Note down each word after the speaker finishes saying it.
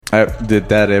Did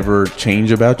that ever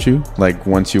change about you? Like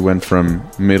once you went from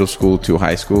middle school to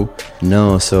high school?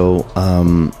 No. So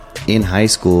in high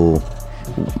school,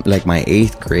 like my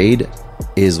 8th grade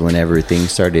is whenever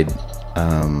things started,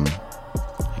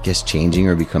 I guess, changing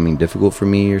or becoming difficult for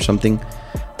me or something.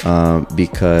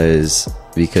 Because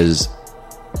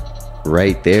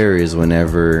right there is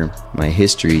whenever my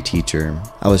history teacher,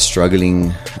 I was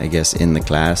struggling, I guess, in the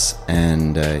class,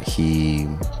 and he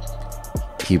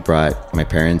brought my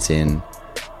parents in,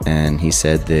 and he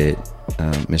said that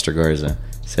Mr. Garza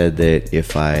said that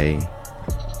if I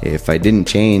didn't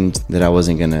change, that I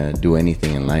wasn't gonna do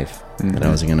anything in life, that I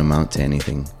wasn't gonna amount to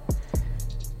anything.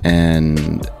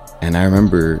 And I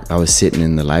remember I was sitting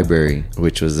in the library,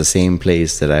 which was the same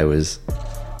place that I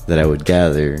would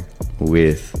gather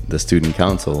with the student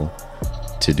council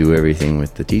to do everything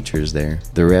with the teachers there.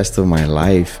 The rest of my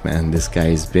life, man, this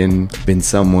guy's been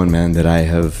someone, man, that I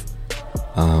have.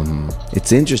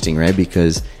 It's interesting, right?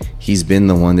 Because he's been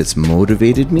the one that's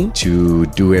motivated me to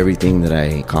do everything that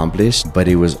I accomplished, but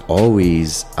it was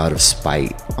always out of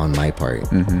spite on my part.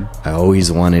 I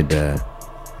always wanted to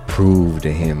prove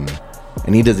to him,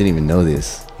 and he doesn't even know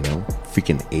this,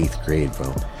 freaking 8th grade,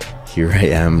 bro. Here I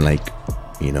am, like,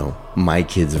 my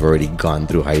kids have already gone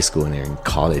through high school and they're in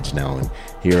college now, and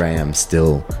here I am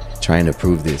still trying to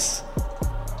prove this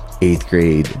 8th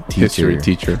grade history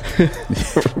teacher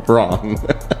wrong.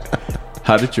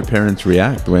 How did your parents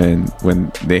react when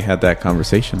they had that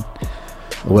conversation?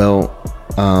 Well,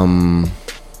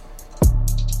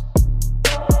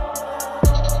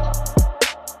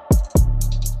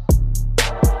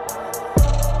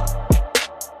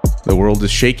 the world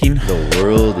is shaking. The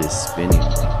world is spinning,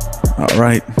 bro. All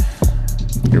right,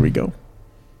 here we go.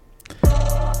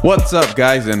 What's up,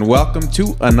 guys, and welcome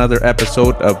to another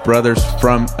episode of Brothers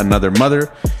from Another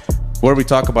Mother, where we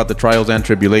talk about the trials and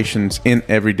tribulations in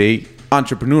everyday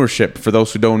entrepreneurship. For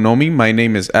those who don't know me, my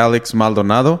name is Alex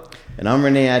Maldonado. And I'm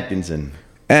Rene Atkinson.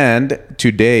 And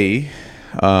today,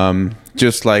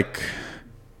 just like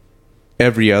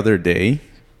every other day,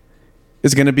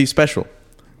 is going to be special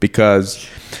because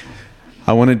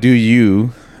I want to do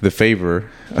you the favor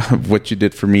of what you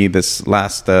did for me this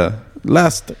last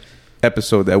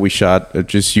episode that we shot,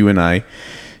 just you and I.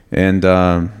 And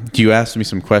you asked me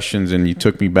some questions and you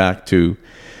took me back to,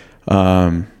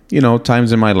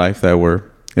 times in my life that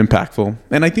were impactful.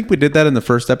 And I think we did that in the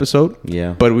first episode.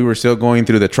 Yeah. But we were still going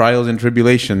through the trials and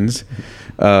tribulations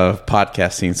of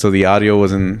podcasting. So the audio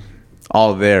wasn't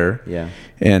all there. Yeah.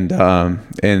 And I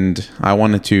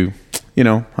wanted to,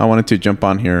 jump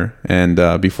on here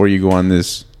and before you go on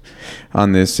this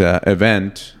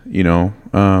event,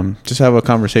 just have a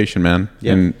conversation, man.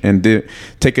 Yeah. And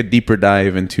take a deeper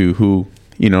dive into who,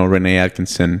 Rene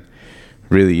Atkinson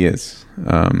really is.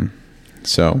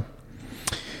 So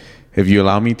if you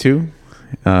allow me to,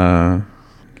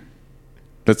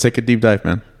 let's take a deep dive,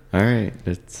 man. All right.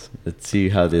 Let's see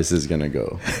how this is going to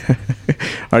go.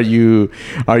 Are you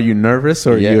nervous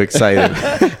or are you excited?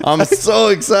 I'm so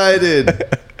excited.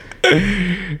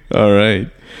 All right.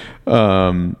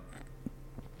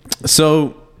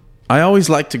 So I always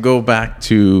like to go back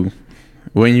to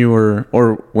when you were,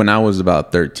 or when I was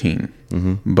about 13.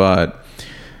 Mm-hmm. But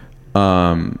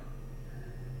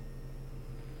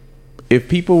if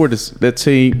people were to, let's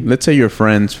say your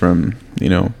friends from,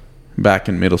 back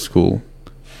in middle school,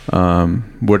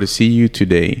 were to see you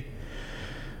today,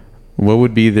 what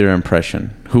would be their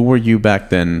impression? Who were you back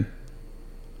then,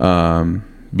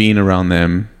 being around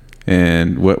them,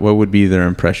 and what would be their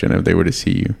impression if they were to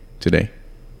see you today?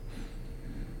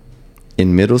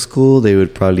 In middle school, they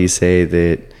would probably say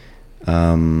that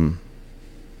that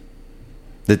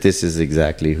this is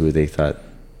exactly who they thought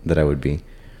that I would be.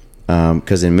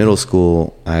 Because in middle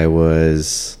school, I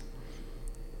was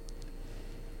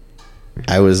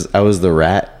the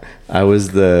rat. I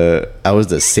was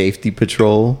the safety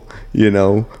patrol,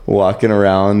 walking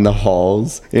around the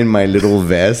halls in my little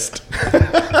vest.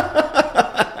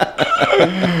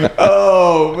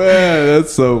 Oh man,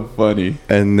 that's so funny.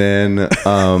 And then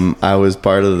I was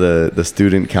part of the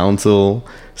student council,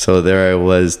 so there I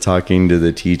was talking to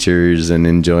the teachers and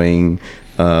enjoying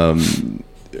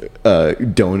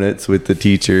donuts with the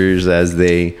teachers as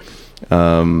they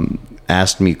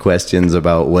asked me questions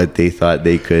about what they thought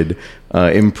they could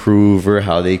improve or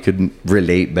how they could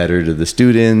relate better to the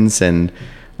students. And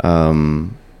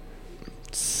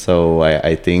so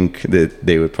I think that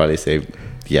they would probably say,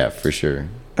 yeah, for sure.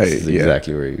 This is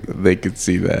exactly where they could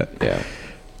see that. Yeah.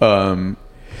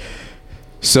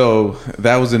 So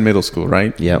that was in middle school,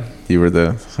 right? Yep. You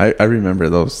were I remember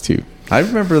those too. I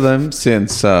remember them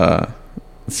since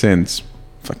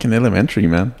fucking elementary,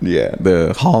 man. Yeah.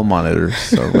 The hall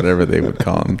monitors or whatever they would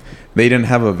call them. They didn't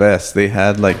have a vest. They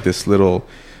had like this little,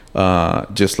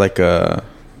 just like a,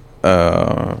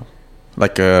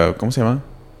 ¿cómo se llama?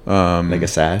 Like a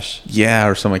sash? Yeah,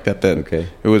 or something like that. Okay.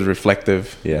 It was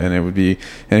reflective. Yeah. And it would be,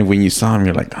 and when you saw them,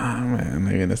 you're like, oh man,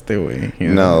 they're gonna stay away. You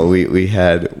know? No, we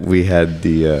had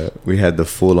the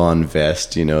full on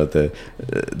vest, you know, the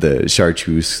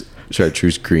chartreuse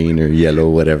green or yellow,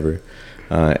 whatever,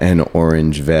 and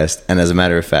orange vest. And as a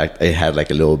matter of fact, it had like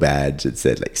a little badge that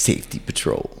said like safety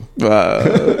patrol.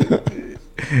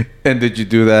 And did you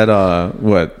do that?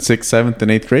 What, 6th, 7th,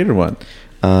 and 8th grade or what?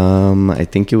 I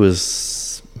think it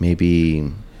was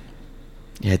maybe.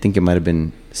 Yeah, I think it might have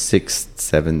been 6th,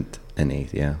 7th, and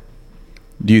 8th. Yeah.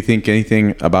 Do you think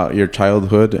anything about your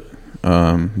childhood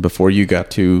before you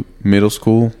got to middle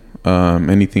school?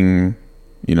 Anything,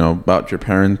 you know, about your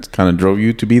parents kind of drove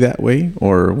you to be that way,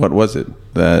 or what was it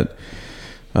that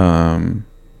kind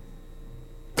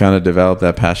of developed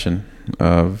that passion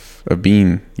of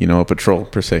being, you know, a patrol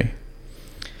per se?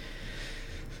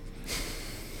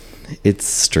 It's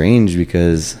strange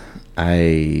because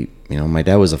my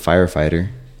dad was a firefighter.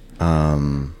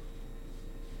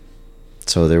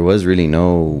 So there was really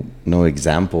no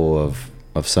example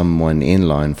of someone in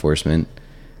law enforcement.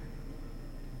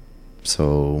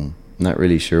 So not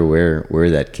really sure where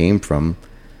that came from.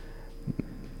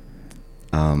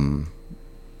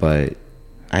 But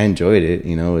I enjoyed it,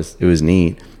 you know, it was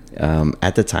neat.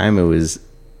 At the time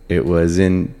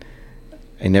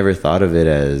I never thought of it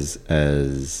as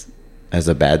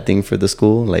a bad thing for the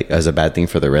school, like as a bad thing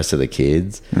for the rest of the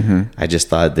kids. Mm-hmm. I just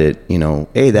thought that, you know,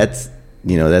 hey, that's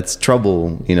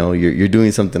trouble. You know, you're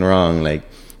doing something wrong. Like,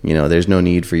 you know, there's no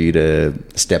need for you to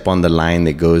step on the line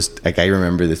that goes, like, I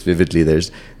remember this vividly.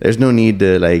 There's no need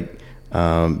to like,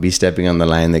 be stepping on the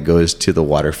line that goes to the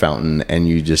water fountain and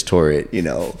you just tore it, you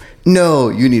know. No,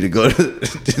 you need to go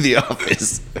to the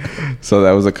office. So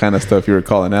that was the kind of stuff you were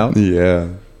calling out? Yeah.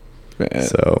 Man.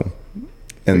 So,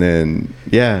 and then,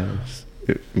 yeah.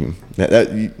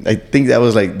 I think that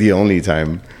was like the only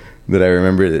time that I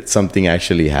remember that something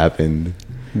actually happened.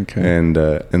 Okay. And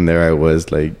there I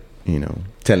was, like, you know,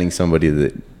 telling somebody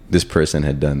that this person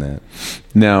had done that.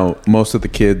 Now, most of the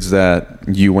kids that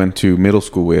you went to middle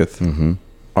school with mm-hmm.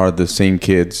 are the same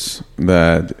kids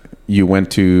that you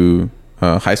went to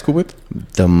high school with?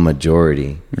 The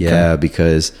majority. Okay. Yeah,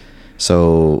 because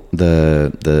so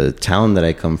the town that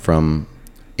I come from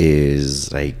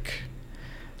is like,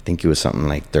 I think it was something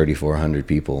like 3,400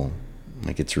 people.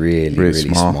 Like, it's really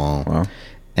small. Wow.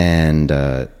 And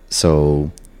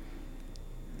so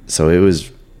it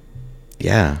was,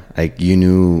 yeah, like you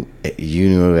knew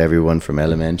everyone from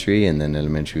elementary, and then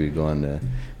elementary would go on to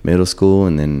middle school,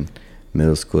 and then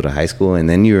middle school to high school, and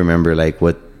then you remember like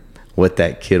what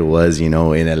that kid was, you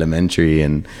know, in elementary,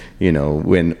 and you know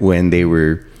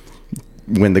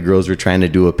when the girls were trying to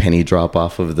do a penny drop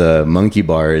off of the monkey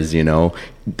bars, you know,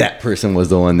 that person was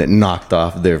the one that knocked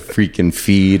off their freaking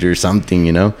feet or something,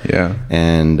 you know? Yeah.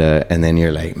 And then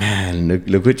you're like, man,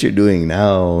 look what you're doing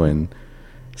now. And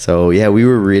so, yeah, we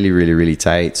were really, really, really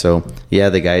tight. So, yeah,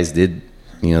 the guys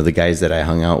that I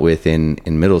hung out with in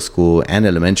middle school and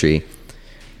elementary,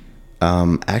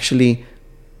 actually,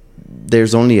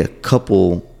 there's only a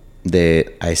couple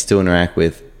that I still interact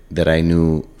with that I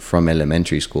knew from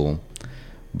elementary school.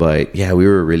 But yeah, we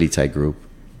were a really tight group.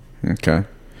 Okay.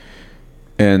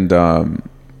 And did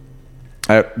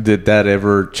that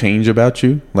ever change about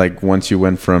you? Like, once you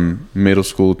went from middle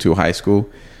school to high school,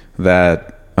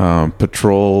 that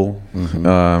patrol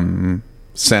mm-hmm.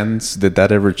 sense, did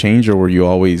that ever change, or were you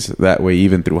always that way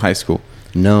even through high school?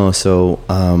 No. So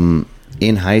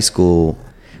in high school,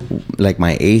 like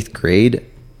my 8th grade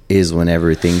is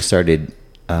whenever things started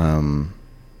I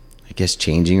guess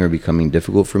changing or becoming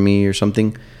difficult for me or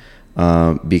something,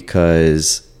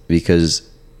 because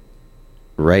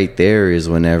right there is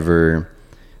whenever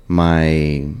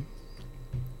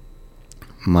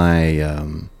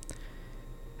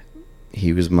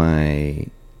he was my,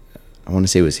 I want to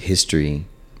say it was history,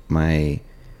 my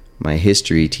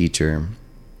history teacher.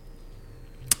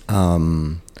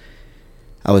 I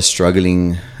was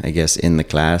struggling, I guess, in the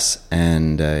class,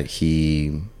 and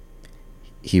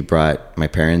he brought my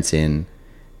parents in,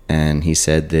 and he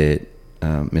said that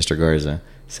Mr. Garza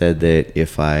said that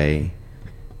if I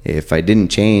didn't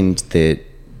change, that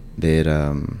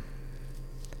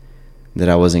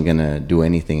I wasn't gonna do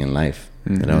anything in life,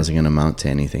 mm-hmm. that I wasn't gonna amount to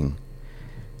anything.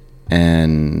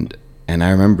 And I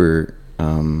remember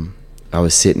I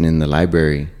was sitting in the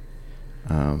library,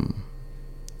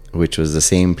 which was the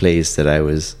same place that I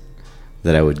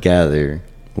would gather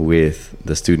with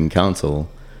the student council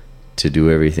to do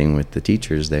everything with the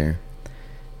teachers there.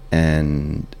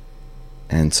 And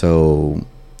so,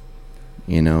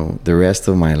 you know, the rest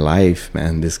of my life,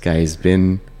 man, this guy's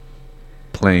been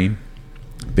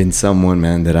someone,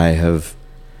 man, that I have,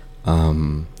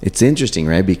 it's interesting,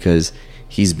 right? Because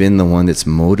he's been the one that's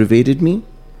motivated me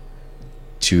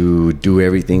to do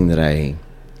everything that I've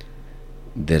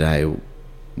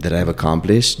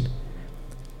accomplished,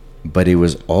 but it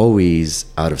was always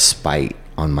out of spite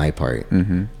on my part.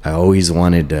 Mm-hmm. I always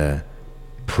wanted to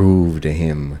prove to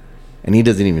him, and he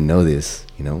doesn't even know this,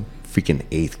 you know, freaking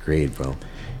 8th grade, bro.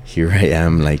 Here I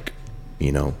am, like,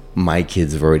 you know, my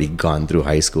kids have already gone through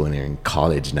high school and they're in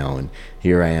college now, and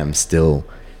here I am still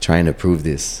trying to prove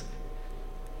this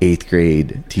 8th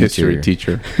grade history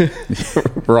teacher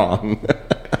wrong.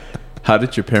 How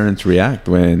did your parents react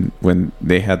when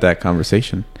they had that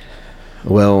conversation?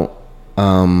 Well,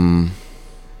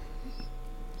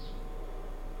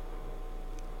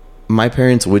 my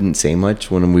parents wouldn't say much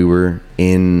when we were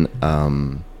in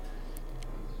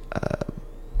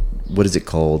what is it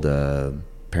called,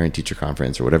 parent-teacher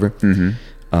conference or whatever, mm-hmm.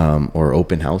 Or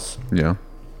open house. Yeah.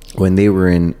 When they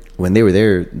were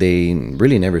there, they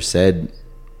really never said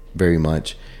very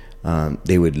much.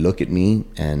 They would look at me,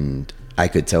 and I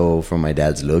could tell from my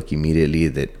dad's look immediately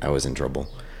that I was in trouble.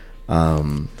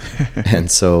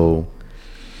 And so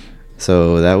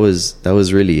that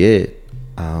was really it.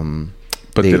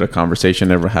 But did a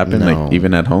conversation ever happen, no, like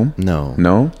even at home?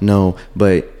 No.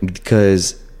 But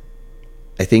because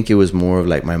I think it was more of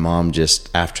like my mom just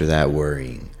after that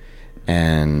worrying,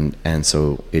 and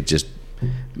so it just,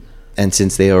 and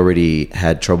since they already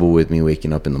had trouble with me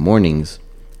waking up in the mornings,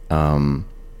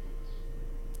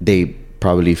 they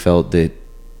probably felt that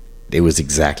it was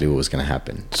exactly what was going to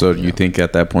happen. So you think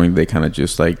at that point they kind of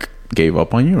just like gave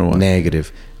up on you, or what?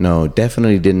 Negative. No,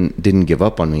 definitely didn't give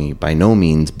up on me by no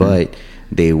means, but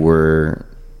they were,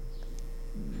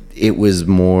 it was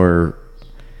more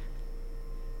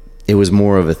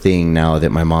of a thing now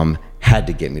that my mom had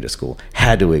to get me to school,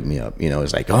 had to wake me up. You know,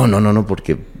 it's like, oh, no,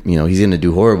 porque, you know, he's going to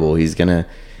do horrible. He's not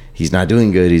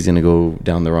doing good. He's going to go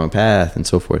down the wrong path and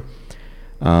so forth.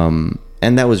 And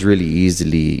that was really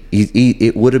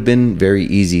it would have been very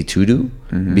easy to do,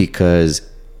 mm-hmm. because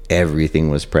everything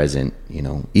was present, you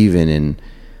know, even in,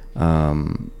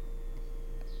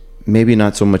 maybe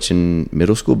not so much in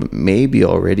middle school, but maybe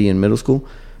already in middle school,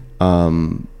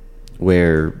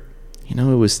 where, you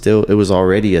know, it was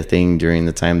already a thing during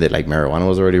the time that like marijuana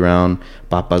was already around,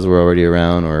 papas were already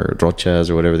around, or rochas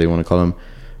or whatever they want to call them,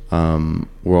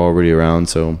 were already around.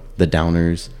 So the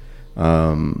downers,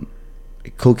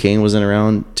 cocaine wasn't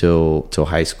around till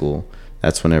high school.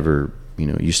 That's whenever, you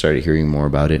know, you started hearing more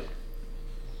about it.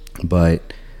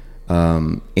 But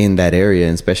in that area,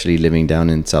 and especially living down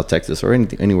in South Texas or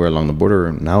anywhere along the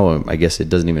border now, I guess it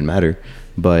doesn't even matter,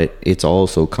 but it's all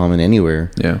so common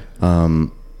anywhere. Yeah.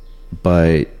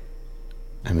 But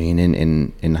I mean,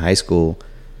 in high school,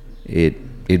 it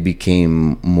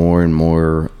became more and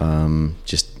more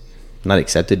just not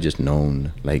accepted, just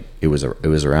known. Like it was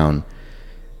around.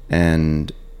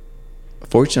 And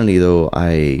fortunately, though,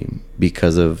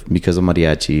 because of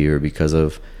mariachi or because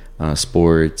of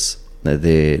sports,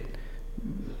 that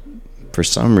for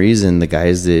some reason the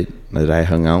guys that I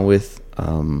hung out with,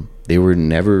 they were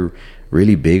never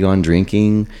really big on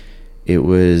drinking. It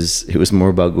was more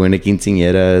about going to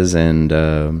quinceañeras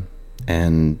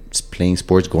and playing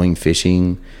sports, going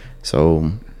fishing.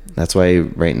 So that's why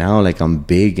right now, like, I'm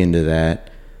big into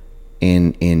that.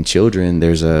 In children,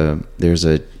 there's a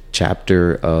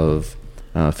chapter of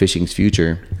Fishing's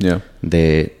Future, yeah,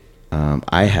 that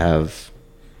I have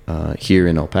here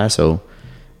in El Paso,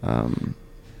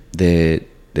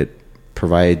 that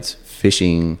provides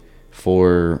fishing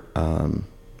for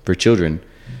children.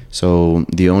 So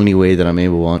the only way that I'm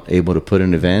able to put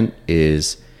an event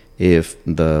is if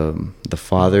the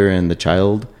father and the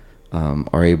child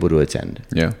are able to attend.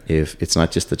 Yeah. If it's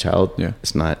not just the child, yeah,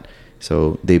 it's not.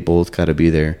 So they both got to be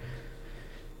there.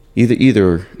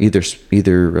 Either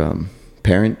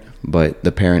parent, but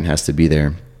the parent has to be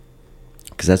there,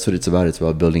 because that's what it's about. It's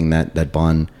about building that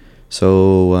bond.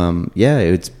 So yeah,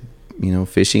 it's, you know,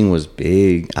 fishing was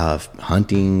big,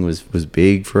 hunting was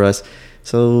big for us.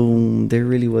 So there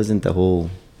really wasn't the whole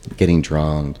getting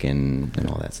drunk and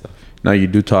all that stuff. Now you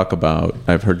do talk about,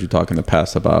 I've heard you talk in the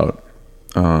past about,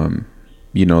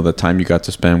 you know, the time you got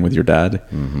to spend with your dad,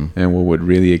 mm-hmm. and what would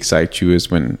really excite you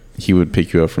is when he would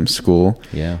pick you up from school,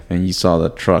 yeah, and you saw the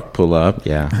truck pull up,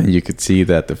 yeah, and you could see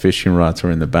that the fishing rods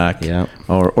were in the back, yeah,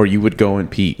 or you would go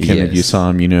and peek, and yes. if you saw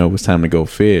him, you know, it was time to go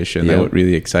fish, and yep. that would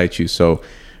really excite you. So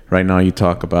right now you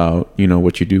talk about, you know,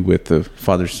 what you do with the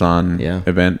father-son yeah.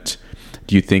 event,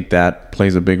 Do you think that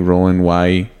plays a big role in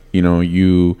why,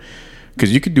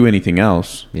 because you could do anything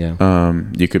else. Yeah.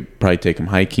 You could probably take them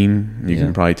hiking. You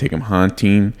can probably take them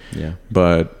hunting. Yeah.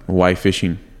 But why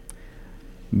fishing?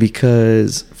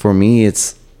 Because for me,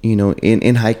 it's,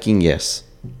 in hiking, yes,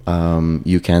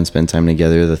 you can spend time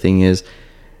together. The thing is,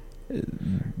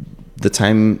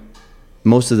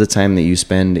 most of the time that you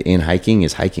spend in hiking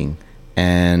is hiking,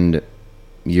 and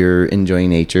you're enjoying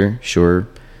nature, sure,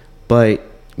 but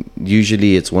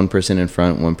usually it's one person in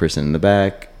front, one person in the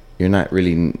back. You're not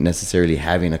really necessarily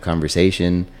having a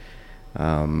conversation.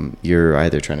 You're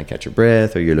either trying to catch your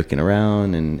breath, or you're looking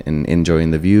around and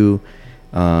enjoying the view.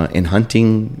 In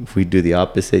hunting, if we do the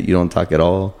opposite, you don't talk at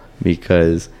all,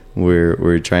 because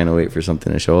we're trying to wait for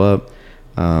something to show up.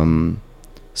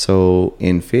 So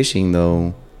in fishing,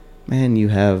 though, man,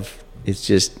 it's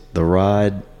just the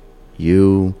rod.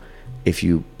 If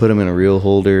you put them in a reel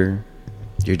holder,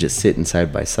 you're just sitting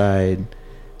side by side.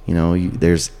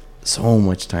 There's so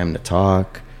much time to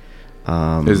talk.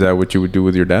 Is that what you would do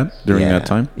with your dad during that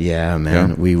time? Yeah, man.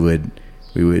 Yeah. We would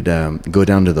go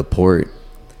down to the port,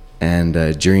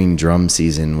 and during drum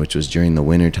season, which was during the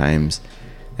winter times,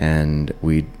 and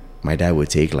my dad would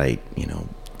take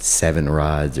 7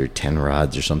 rods or 10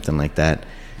 rods or something like that,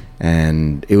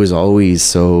 and it was always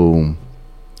so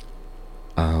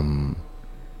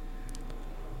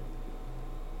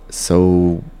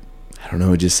I don't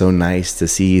know, just so nice to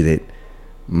see that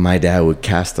my dad would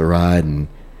cast the rod, and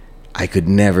I could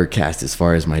never cast as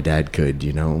far as my dad could,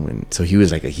 and so he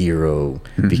was like a hero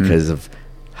because of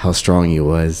how strong he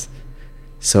was.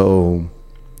 So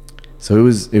it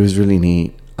was really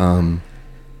neat.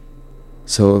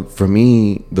 So for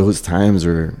me, those times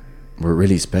were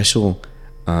really special.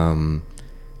 And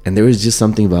there was just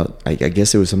something about, I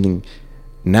guess it was something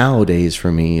nowadays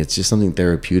for me, it's just something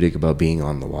therapeutic about being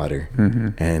on the water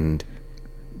and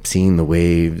seeing the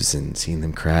waves and seeing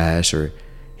them crash, or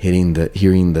hearing the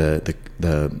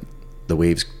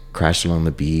waves crash along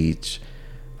the beach.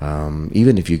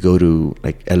 Even if you go to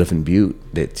Elephant Butte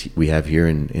that we have here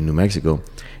in New Mexico,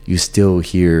 you still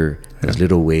hear those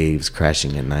little waves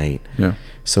crashing at night. Yeah.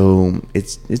 So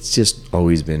it's just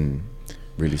always been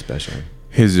really special.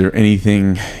 Is there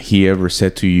anything he ever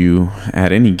said to you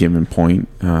at any given point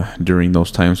during those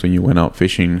times when you went out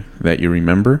fishing that you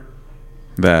remember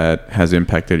that has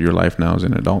impacted your life now as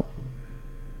an adult?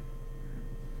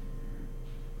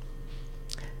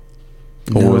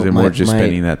 Or was it more just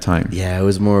spending that time? Yeah, it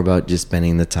was more about just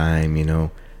spending the time,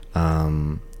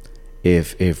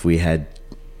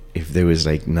 if there was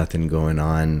nothing going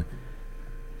on,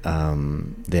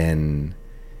 then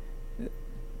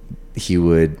he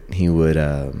would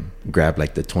grab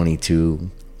the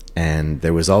 22, and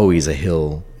there was always a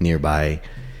hill nearby,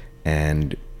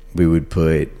 and we would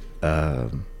put a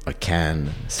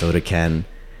soda can,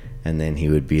 and then he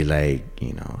would be like,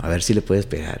 a ver si le puedes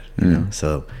pegar,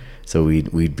 so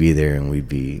we'd be there, and we'd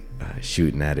be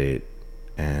shooting at it,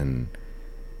 and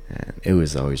it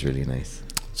was always really nice.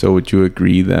 So would you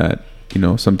agree that,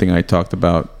 something I talked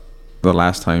about the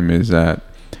last time is that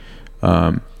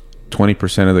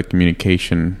 20% of the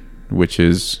communication, which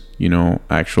is,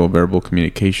 actual verbal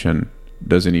communication,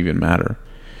 doesn't even matter.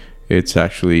 It's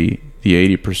actually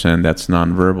the 80% that's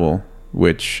nonverbal,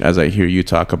 which, as I hear you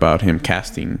talk about him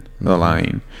casting the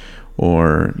line,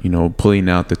 or, pulling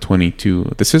out the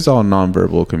 22, this is all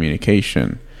nonverbal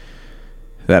communication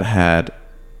that had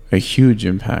a huge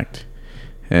impact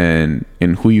in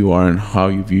who you are and how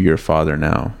you view your father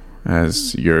now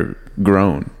as you're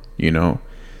grown,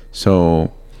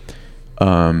 So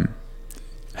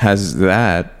has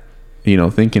that,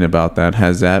 thinking about that,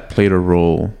 has that played a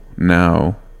role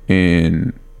now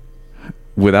in,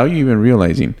 without you even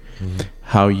realizing,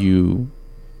 how you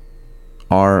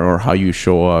are or how you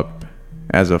show up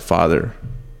as a father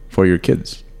for your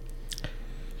kids?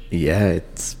 Yeah,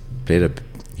 it's played a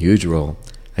huge role.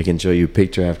 I can show you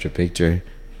picture after picture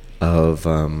of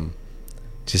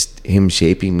just him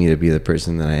shaping me to be the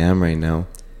person that I am right now.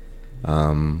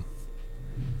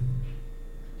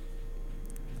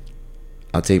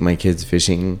 I'll take my kids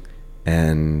fishing,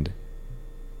 and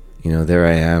there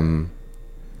I am.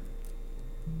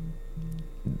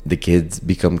 The kids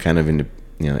become kind of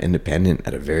independent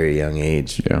at a very young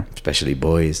age, especially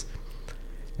boys,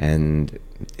 and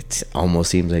it almost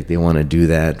seems like they want to do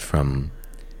that from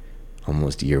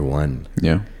almost year one.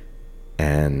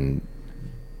 And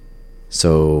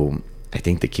so I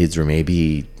think the kids were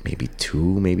maybe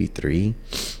 2, maybe 3,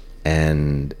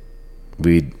 and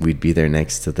we'd be there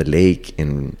next to the lake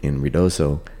in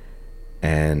Ruidoso,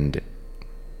 and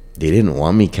they didn't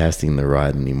want me casting the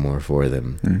rod anymore for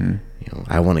them.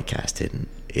 I want to cast it, and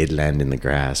it land in the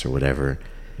grass or whatever.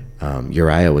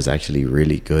 Uriah was actually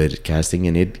really good at casting,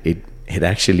 and it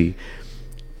actually,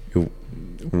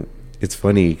 it's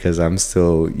funny because I'm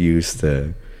still used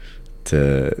to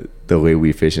the way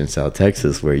we fish in South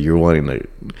Texas, where you're wanting to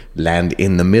land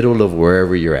in the middle of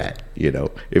wherever you're at. You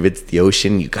know, if it's the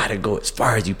ocean, you gotta go as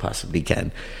far as you possibly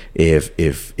can.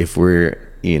 If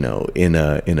we're, you know, in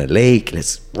a lake,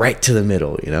 let's right to the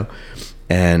middle, you know.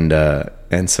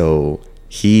 And so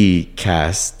he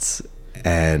casts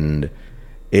and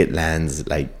it lands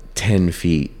like 10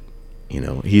 feet. You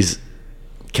know, he's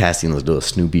casting those little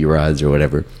Snoopy rods or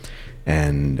whatever,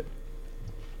 and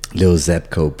little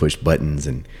Zepco push buttons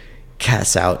and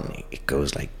casts out, and it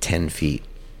goes like 10 feet.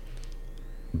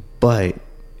 But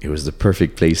it was the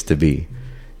perfect place to be,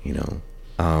 you know.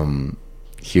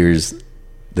 Here's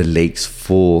the lake's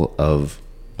full of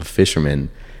fishermen,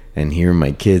 and here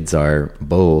my kids are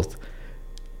both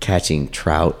catching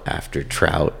trout after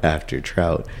trout after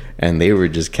trout, and they were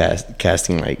just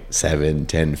casting like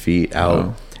 7-10 feet out.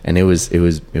 Wow. And it was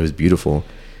beautiful.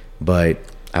 But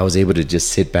I was able to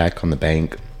just sit back on the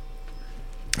bank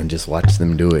and just watch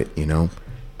them do it, you know.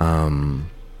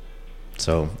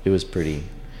 So it was pretty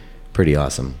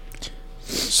awesome.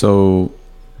 So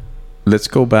let's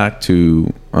go back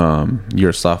to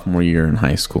your sophomore year in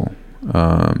high school.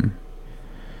 I'm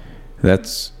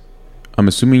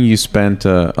assuming you spent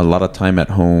a lot of time at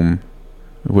home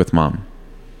with mom.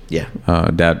 Yeah.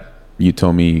 Dad, you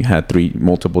told me, had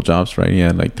multiple jobs, right? He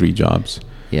had like 3 jobs.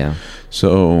 Yeah.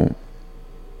 So,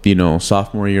 you know,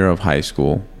 sophomore year of high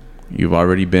school, you've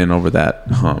already been over that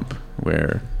hump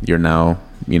where you're now,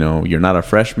 you know, you're not a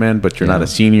freshman, but you're not a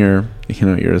senior. You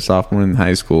know, you're a sophomore in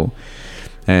high school.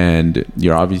 And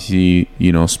you're obviously,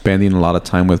 you know, spending a lot of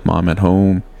time with mom at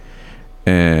home.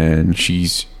 And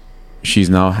she's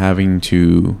now having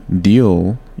to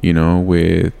deal, you know,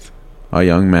 with a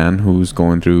young man who's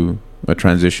going through a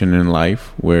transition in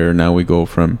life, where now we go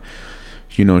from,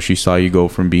 you know, she saw you go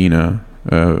from being a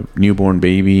newborn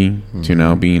baby to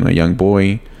now being a young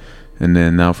boy. And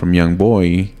then now from young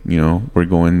boy, you know, we're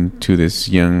going to this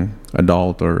young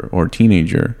adult or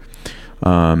teenager.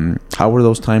 How were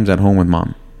those times at home with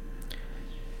mom?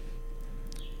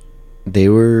 They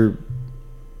were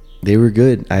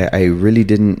good. I really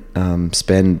didn't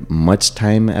spend much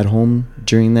time at home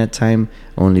during that time,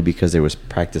 only because there was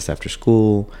practice after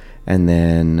school, and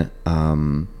then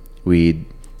we'd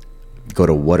go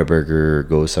to Whataburger,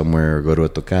 go somewhere, or go to a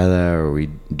tocada, or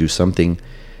we'd do something.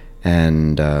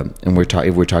 And we're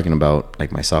talking about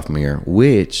like my sophomore year,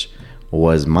 which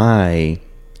was in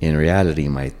reality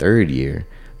my 3rd year,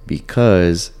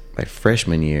 because my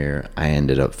freshman year I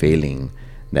ended up failing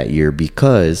that year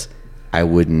because I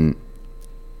wouldn't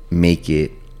make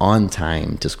it on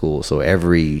time to school. So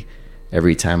every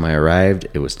time I arrived,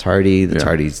 it was tardy. The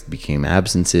tardies became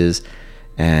absences,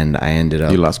 and I ended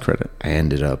up, you lost credit. I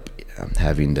ended up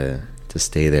having to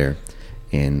stay there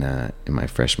in my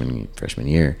freshman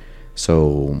year.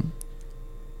 So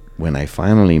when I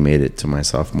finally made it to my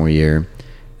sophomore year,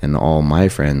 and all my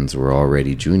friends were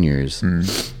already juniors,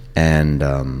 and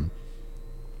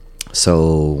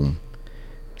so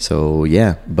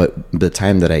yeah, but the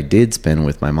time that I did spend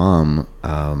with my mom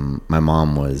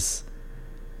was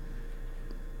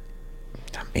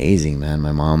amazing, man.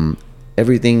 My mom,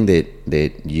 everything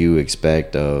that you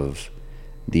expect of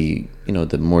the, you know,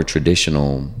 the more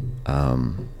traditional,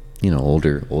 you know,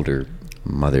 older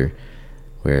mother,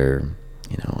 where,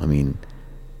 you know, I mean,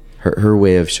 her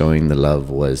way of showing the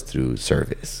love was through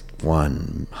service,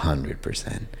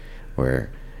 100%,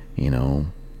 where, you know,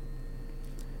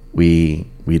 we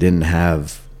didn't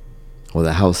have, well,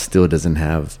 the house still doesn't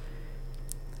have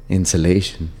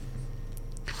insulation.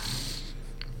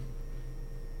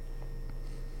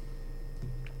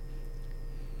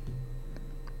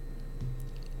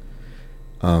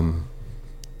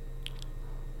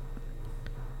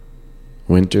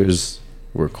 Winters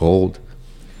were cold.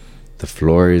 The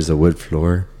floor is a wood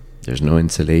floor. There's no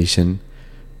insulation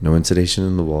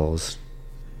in the walls.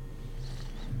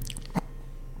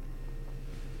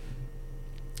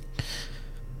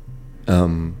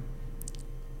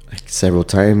 Like several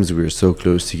times we were so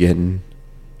close to getting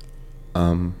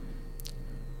I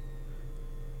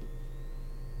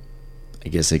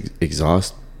guess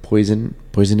exhaust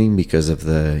poisoning because of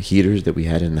the heaters that we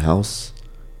had in the house.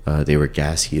 They were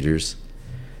gas heaters,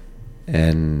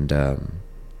 and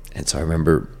so I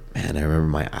remember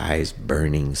my eyes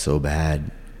burning so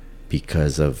bad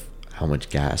because of how much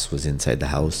gas was inside the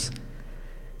house.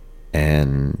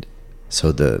 And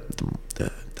so the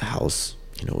house,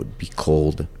 you know, would be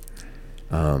cold.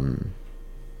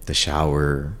 The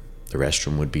shower, the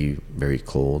restroom would be very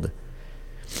cold.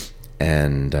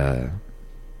 And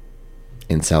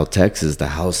in South Texas, the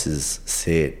houses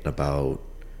sit about,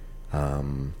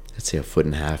 let's say,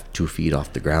 1.5 feet, 2 feet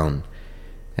off the ground.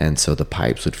 And so the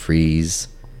pipes would freeze.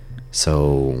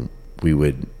 So we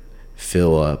would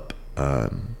fill up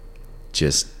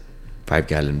just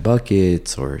 5-gallon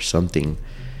buckets or something,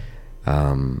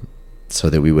 so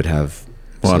that we would have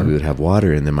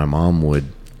water. And then my mom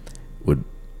would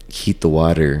heat the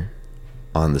water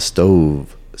on the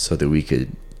stove so that we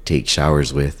could take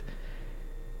showers with.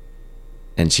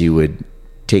 And she would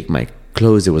take my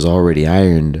clothes that was already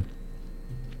ironed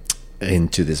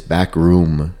into this back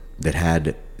room that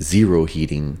had zero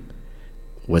heating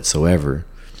whatsoever,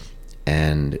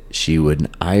 and she would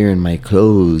iron my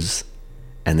clothes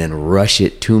and then rush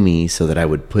it to me so that I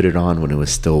would put it on when it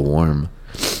was still warm.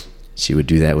 She would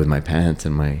do that with my pants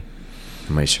and my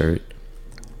shirt.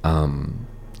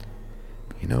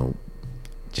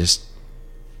 Just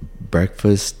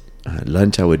breakfast,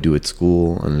 lunch I would do at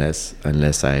school unless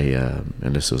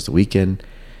it was the weekend.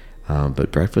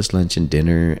 But breakfast, lunch, and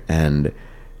dinner, and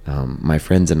my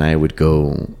friends and I would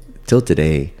go till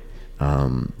today.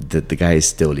 The guys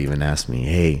still even ask me,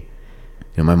 hey,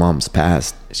 my mom's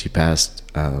passed. She passed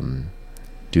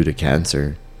due to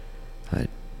cancer.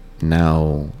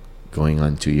 Now going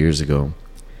on 2 years ago,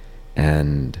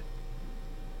 and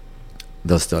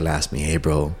they'll still ask me, hey,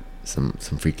 bro, some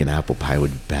freaking apple pie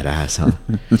would be badass, huh?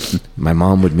 My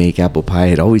mom would make apple pie.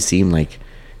 It always seemed like,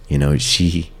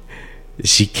 she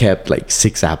kept like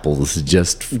 6 apples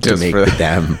just to make the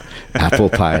damn apple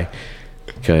pie,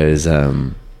 because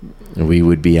we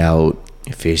would be out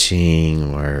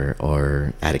fishing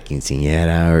or at a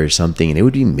quinceañera or something, and it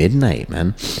would be midnight,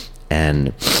 man,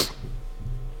 and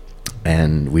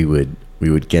we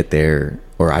would get there,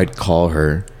 or I'd call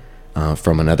her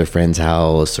from another friend's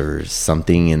house or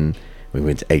something, and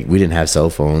we didn't have cell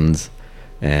phones,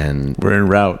 and we're en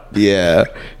route. Yeah.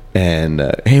 And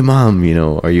hey, mom,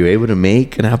 are you able to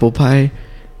make an apple pie?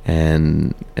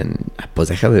 And pues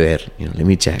déjame ver, let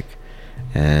me check.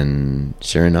 And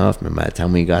sure enough, man, by the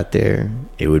time we got there,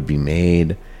 it would be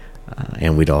made,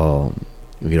 and we'd all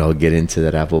get into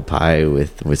that apple pie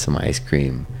with some ice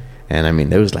cream. And I mean,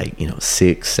 there was like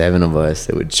 6, 7 of us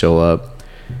that would show up.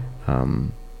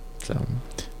 So,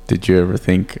 did you ever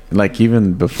think, like,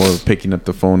 even before picking up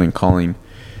the phone and calling,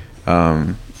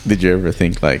 did you ever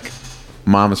think like,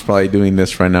 mom is probably doing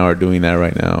this right now or doing that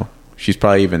right now? She's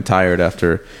probably even tired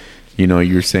after,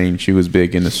 you're saying she was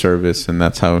big in the service, and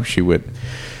that's how she would,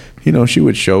 she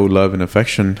would show love and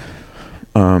affection,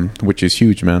 which is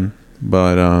huge, man.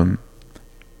 But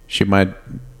she might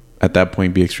at that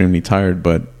point be extremely tired,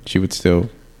 but she would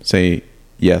still say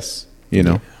yes,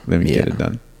 let me get it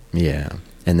done. Yeah.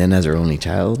 And then as her only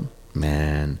child,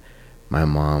 man, my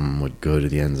mom would go to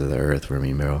the ends of the earth for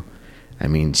me, bro. I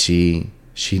mean, she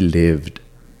lived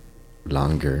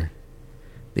longer.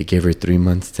 They gave her 3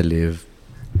 months to live,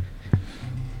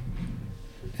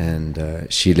 and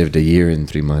she lived 1 year and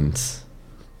 3 months.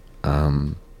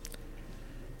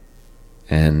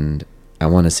 And I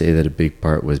want to say that a big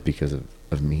part was because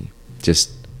of me,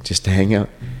 just to hang out.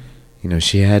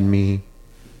 She had me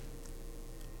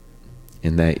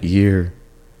in that year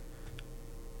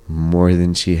more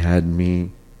than she had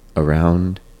me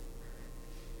around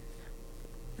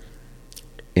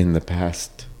in the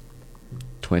past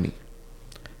 20.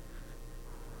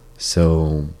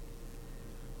 So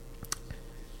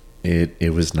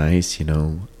it was nice,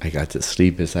 I got to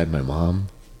sleep beside my mom,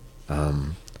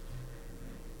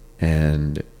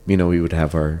 and we would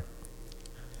have our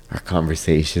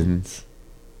conversations,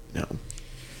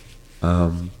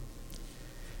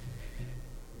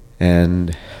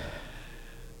 and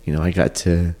I got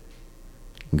to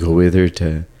go with her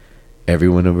to every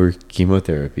one of her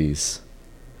chemotherapies.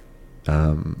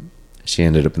 She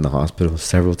ended up in the hospital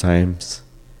several times,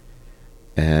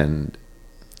 and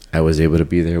I was able to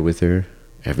be there with her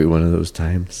every one of those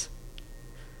times.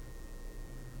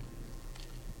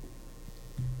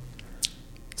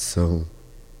 So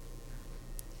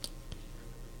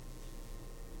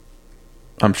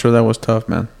I'm sure that was tough,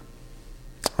 man.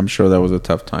 I'm sure that was a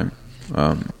tough time.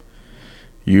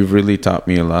 You've really taught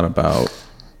me a lot about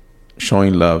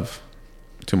showing love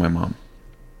to my mom.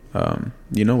 I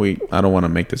don't want to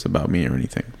make this about me or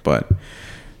anything, but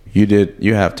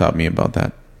you have taught me about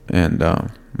that. And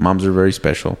moms are very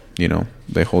special.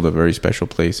 They hold a very special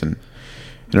place in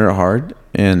our heart,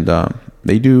 and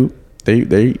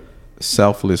they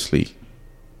selflessly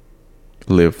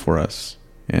live for us.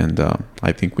 And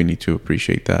I think we need to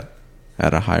appreciate that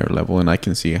at a higher level. And I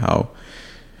can see how,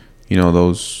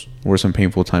 those were some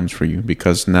painful times for you,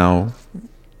 because now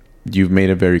you've made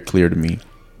it very clear to me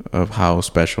of how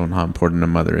special and how important a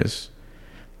mother is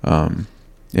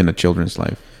in a children's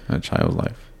life, in a child's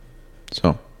life.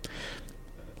 So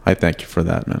I thank you for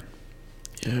that, man.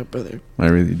 Yeah, brother. I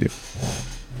really do.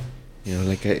 You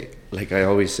know, like I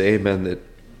always say, man, that,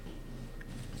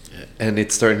 and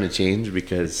it's starting to change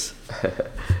because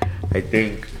I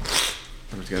think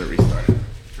I'm just gonna restart it.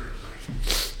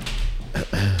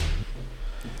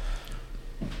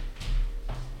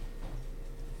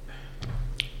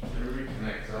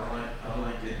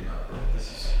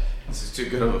 This is too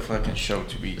good of a fucking show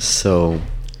to be. So,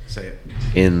 Say it.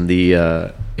 in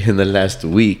the last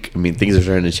week, I mean, things are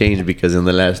starting to change because in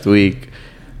the last week,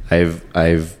 I've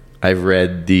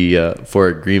read the 4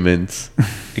 agreements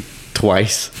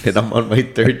twice, and I'm on my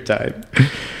 3rd time.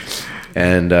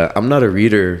 And I'm not a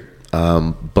reader,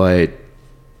 but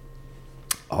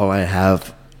all I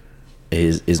have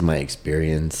is my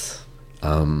experience,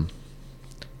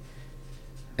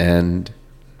 and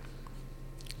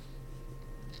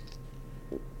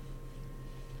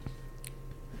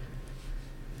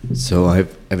so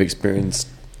I've experienced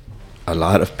a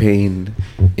lot of pain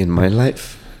in my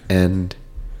life, and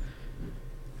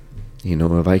you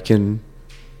know, if I can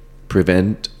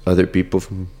prevent other people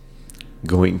from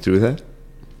going through that,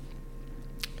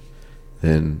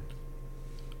 then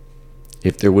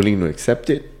if they're willing to accept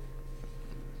it,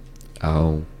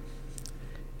 I'll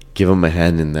give them a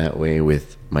hand in that way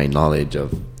with my knowledge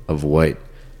of what,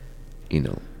 you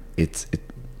know, it's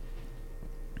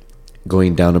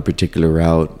going down a particular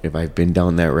route. If I've been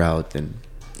down that route, then,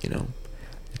 you know,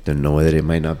 they know that it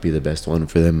might not be the best one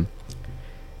for them.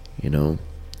 You know,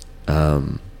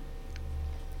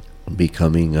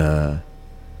 becoming a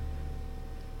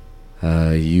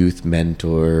youth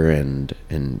mentor and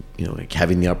you know, like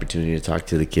having the opportunity to talk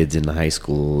to the kids in the high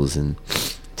schools and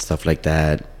stuff like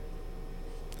that.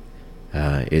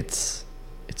 It's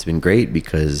been great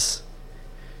because,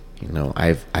 you know,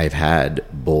 I've had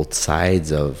both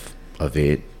sides of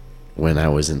it. When I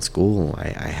was in school,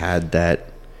 I had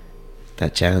that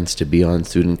chance to be on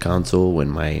student council when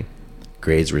my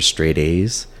grades were straight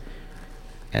A's,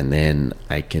 and then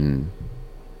I can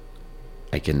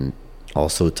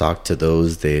also talk to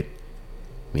those that,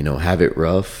 you know, have it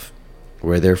rough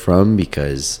where they're from,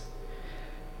 because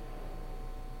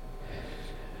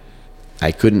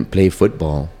I couldn't play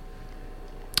football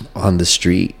on the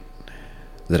street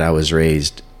that I was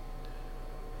raised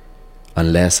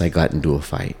unless I got into a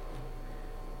fight.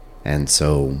 And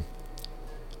so,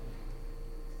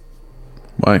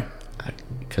 Why?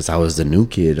 because I was the new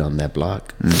kid on that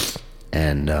block.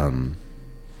 And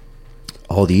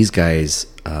all these guys,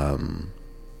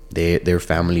 their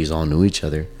families all knew each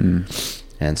other.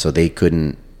 And so they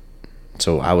couldn't,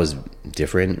 so I was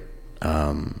different.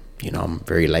 You know, I'm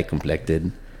very light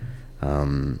complected.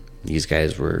 These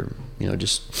guys were, you know,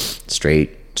 just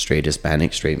straight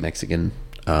Hispanic, straight Mexican.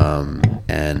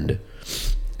 And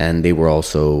they were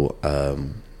also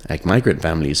like migrant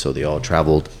families, so they all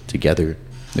traveled together.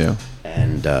 Yeah.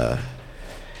 And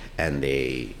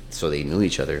they knew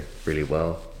each other really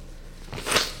well.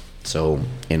 So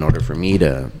in order for me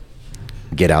to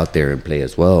get out there and play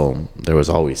as well, there was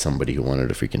always somebody who wanted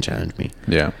to freaking challenge me.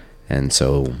 Yeah. And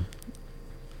so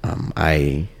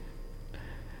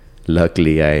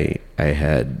luckily I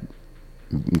had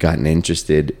gotten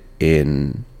interested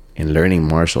in learning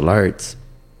martial arts,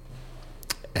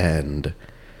 and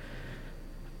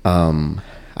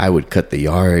I would cut the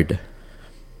yard.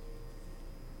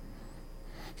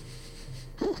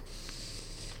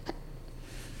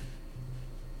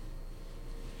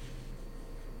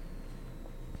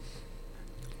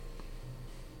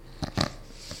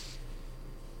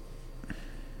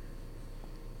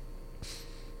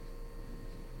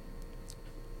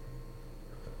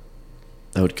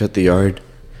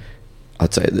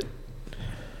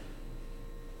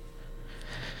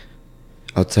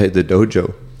 outside the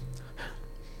dojo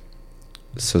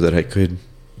so that I could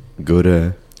go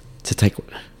to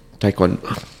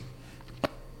taekwondo.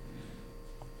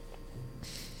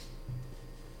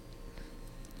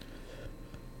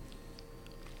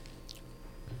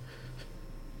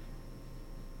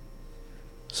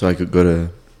 So I could go to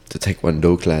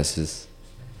taekwondo classes,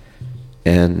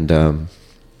 and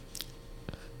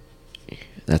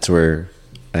that's where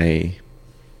I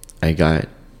got,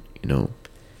 you know,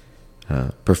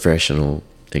 professional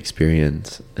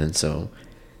experience. And so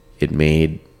it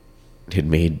made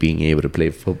being able to play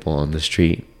football on the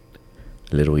street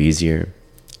a little easier.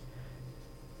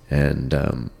 And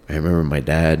I remember my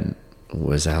dad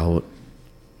was out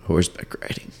horseback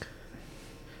riding.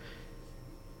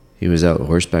 He was out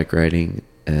horseback riding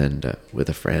and with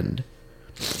a friend,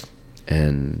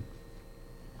 and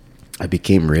I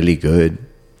became really good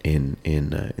in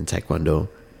taekwondo,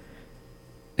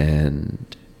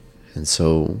 and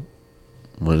so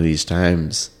one of these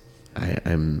times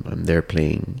I'm there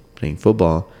playing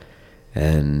football,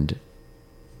 and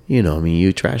you know, I mean,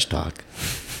 you trash talk,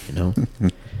 you know,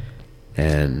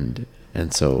 and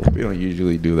so We don't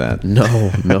usually do that.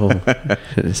 no,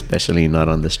 especially not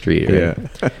on the street, right?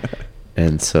 Yeah.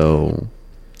 And so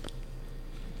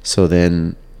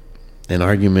then an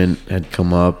argument had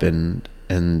come up, and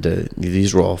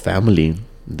these were all family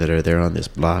that are there on this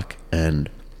block, and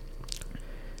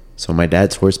so my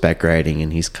dad's horseback riding,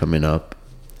 and he's coming up,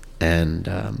 and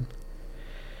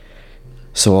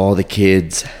so all the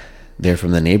kids, they're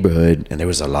from the neighborhood, and there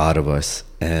was a lot of us,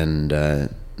 and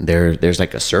there's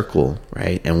like a circle,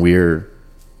 right? And we're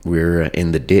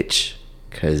in the ditch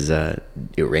because it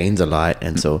rains a lot,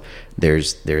 and so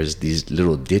there's these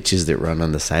little ditches that run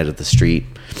on the side of the street,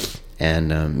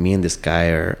 and me and this guy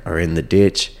are in the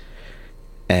ditch,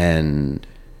 and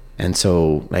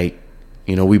so, like,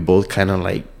 you know, we both kind of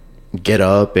like get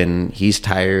up, and he's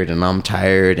tired and I'm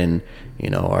tired, and you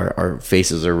know, our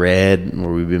faces are red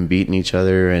where we've been beating each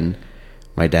other, and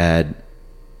my dad's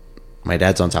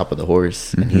on top of the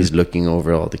horse, and he's looking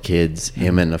over all the kids.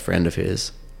 Him and a friend of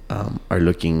his are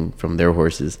looking from their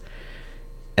horses,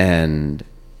 and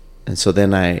so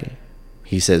then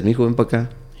he says, "Mijo, ven pa acá."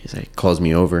 He's like, calls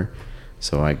me over,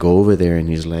 so I go over there, and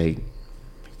he's like,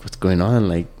 "What's going on?"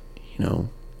 Like, you know,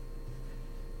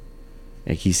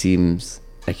 like he seems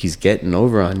like he's getting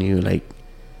over on you, like,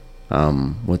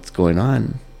 what's going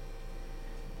on?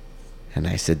 And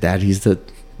I said, "Dad, he's the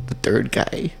third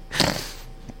guy."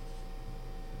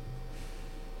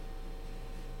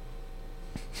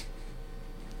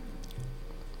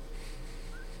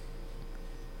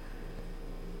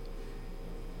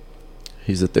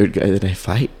 He's the third guy that I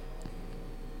fight.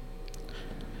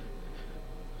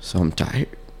 So I'm tired.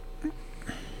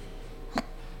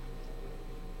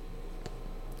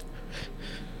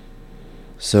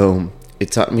 So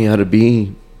it taught me how to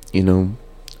be, you know,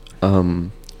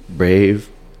 brave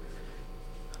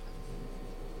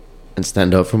and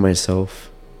stand up for myself.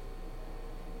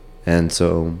 And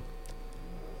so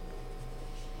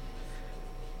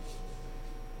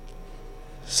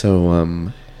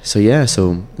yeah,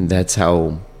 so that's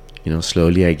how, you know,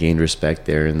 slowly I gained respect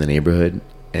there in the neighborhood,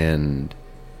 and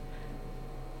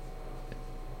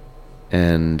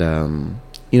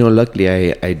you know, luckily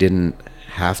I didn't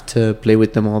have to play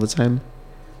with them all the time,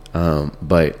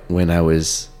 but when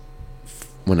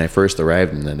I first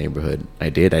arrived in the neighborhood, I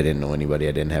didn't know anybody.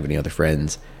 I didn't have any other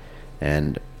friends,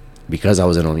 and because I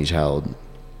was an only child,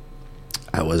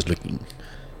 I was looking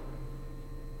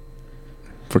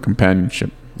For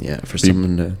companionship. Yeah, for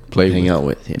someone to hang out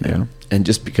with, you know. Yeah. And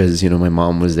just because, you know, my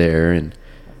mom was there, and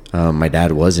my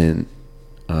dad wasn't,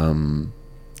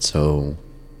 so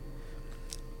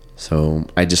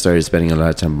I just started spending a lot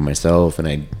of time by myself.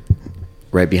 And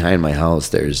right behind my house,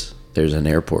 there's an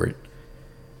airport,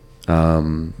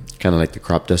 kind of like the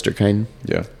crop duster kind.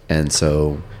 Yeah. And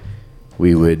so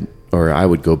I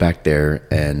would go back there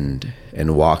and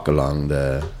walk along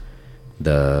the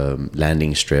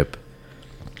landing strip,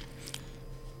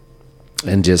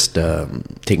 and just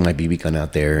take my BB gun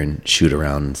out there and shoot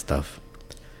around and stuff.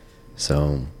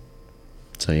 So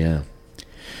yeah.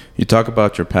 You talk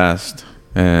about your past,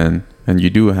 and you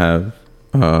do have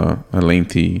a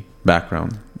lengthy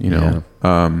background, you know.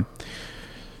 Yeah.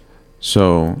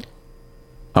 So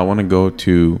I want to go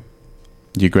to,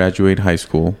 you graduate high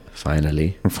school.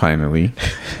 Finally.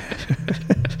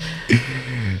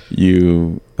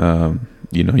 You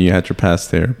you know, you had your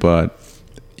past there, but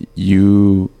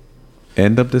you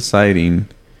end up deciding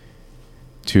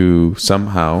to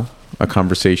somehow, a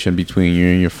conversation between you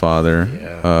and your father,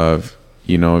 of,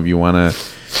 you know, if you want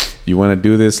to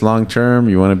do this long term,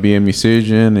 you want to be a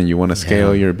musician, and you want to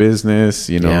scale your business,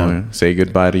 you know, say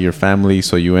goodbye to your family.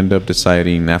 So you end up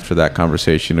deciding after that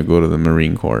conversation to go to the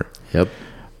Marine Corps. Yep.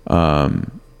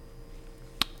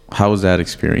 How was that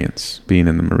experience, being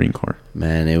in the Marine Corps?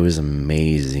 Man, it was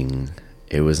amazing.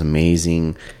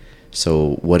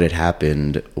 So what had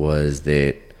happened was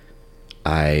that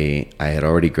I had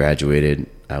already graduated.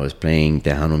 I was playing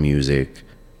Tejano music.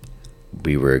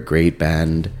 We were a great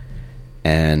band,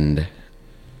 and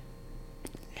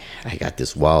I got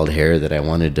this wild hair that I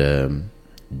wanted to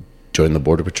join the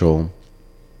Border Patrol.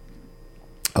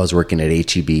 I was working at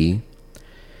HEB,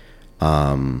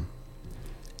 and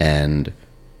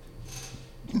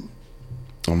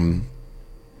I'm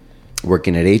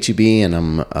working at HEB, and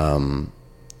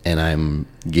I'm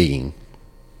gigging.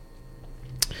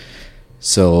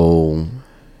 So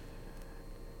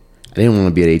I didn't want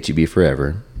to be at HEB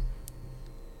forever.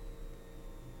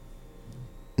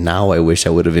 now I wish I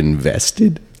would have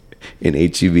invested in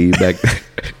HEB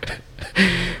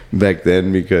back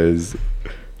then, because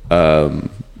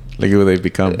look at what they've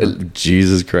become.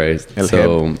 Jesus Christ. El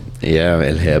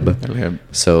Heb.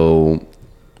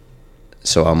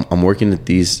 So I'm working at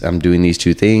these. I'm doing these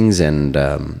two things, and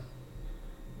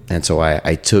so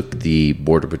I took the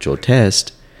Border Patrol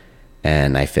test,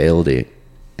 and I failed it,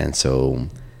 and so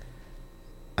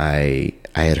I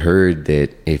had heard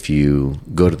that if you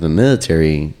go to the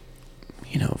military,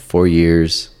 4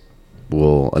 years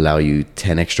will allow you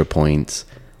 10 extra points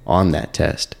on that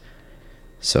test.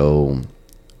 So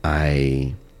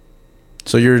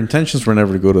your intentions were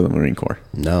never to go to the Marine Corps?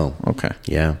 No. Okay.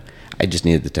 Yeah. I just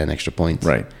needed the 10 extra points.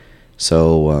 Right.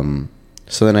 So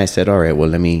then I said, all right, well,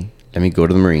 let me go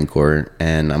to the Marine Corps,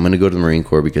 and I'm going to go to the Marine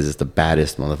Corps because it's the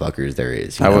baddest motherfuckers there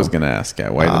is. I was going to ask,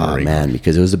 why the Marine Corps? Man,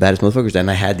 because it was the baddest motherfuckers.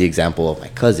 And I had the example of my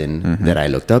cousin that I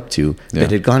looked up to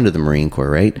that had gone to the Marine Corps,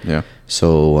 right? Yeah.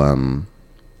 So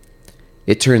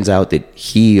it turns out that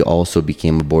he also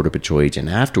became a Border Patrol agent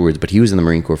afterwards, but he was in the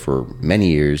Marine Corps for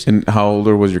many years. And how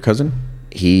older was your cousin?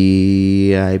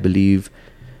 He, I believe,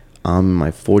 my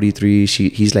 43.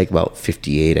 He's like about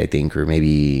 58, I think, or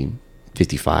maybe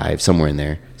 55, somewhere in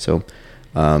there. So,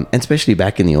 and especially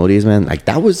back in the old days, man, like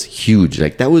that was huge.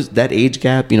 Like that age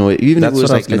gap, even if it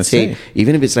was like, let's say,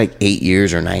 even if it's like 8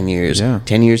 years or 9 years,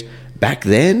 10 years back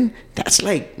then, that's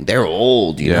like, they're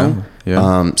old, you know?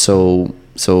 Yeah.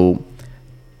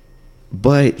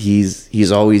 But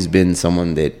he's always been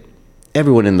someone that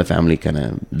everyone in the family kind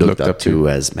of looked up to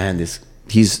as, man,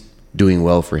 he's doing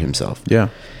well for himself. Yeah.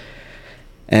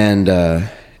 And I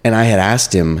had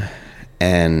asked him,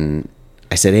 and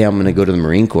I said, hey, I'm going to go to the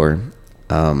Marine Corps.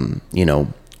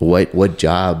 What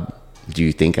job do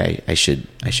you think I should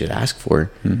ask for?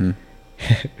 Mm-hmm.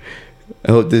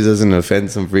 I hope this doesn't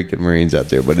offend some freaking Marines out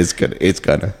there, but it's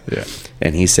gonna. Yeah.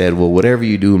 And he said, well, whatever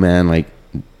you do, man, like,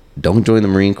 don't join the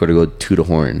Marine Corps to go toot a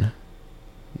horn.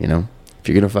 If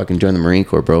you're going to fucking join the Marine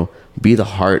Corps, bro, be the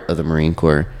heart of the Marine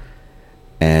Corps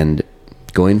and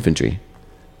go infantry.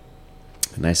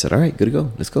 And I said, all right, good to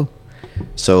go. Let's go.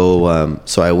 So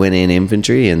I went in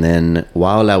infantry, and then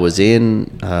while I was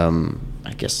in,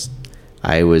 I guess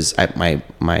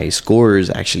my scores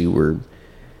actually were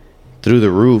through the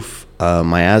roof.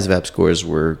 My ASVAB scores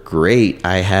were great.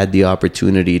 I had the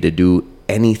opportunity to do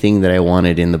anything that I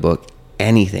wanted in the book,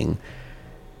 anything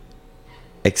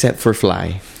except for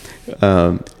fly.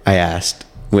 I asked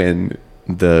when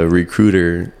the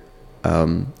recruiter,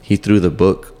 he threw the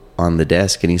book on the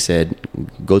desk, and he said,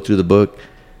 go through the book.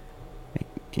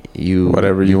 You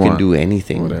can do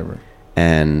anything. Whatever.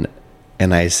 And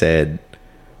I said,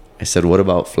 what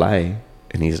about fly?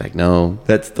 And he's like, no,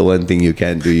 that's the one thing you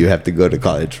can't do. You have to go to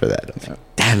college for that. I was like,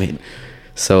 damn it.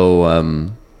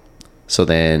 So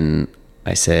then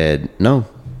I said, no.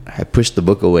 I pushed the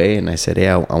book away, and I said, hey,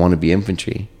 I want to be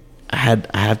infantry. I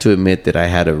have to admit that I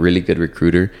had a really good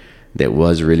recruiter that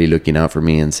was really looking out for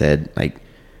me and said, like,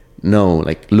 no,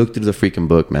 like, look through the freaking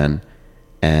book, man.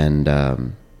 And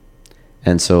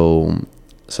so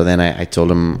then I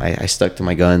told him, I stuck to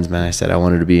my guns, man. I said I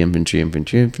wanted to be infantry.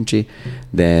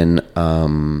 Then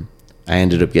I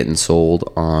ended up getting sold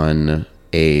on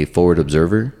a forward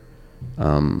observer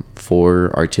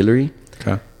for artillery.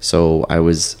 Okay. So I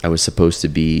was supposed to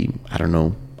be, I don't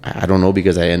know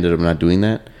because I ended up not doing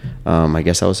that. I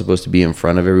guess I was supposed to be in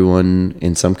front of everyone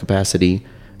in some capacity,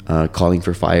 calling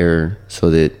for fire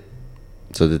so that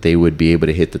they would be able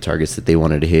to hit the targets that they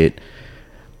wanted to hit,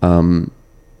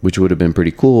 which would have been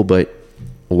pretty cool. But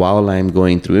while I'm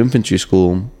going through infantry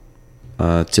school,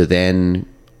 to then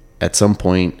at some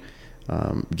point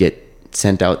get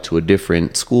sent out to a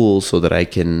different school so that I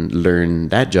can learn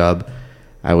that job,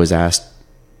 I was asked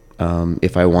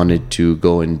if I wanted to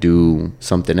go and do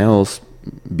something else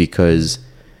because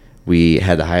we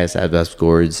had the highest ADVAP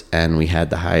scores and we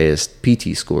had the highest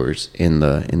PT scores in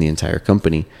the entire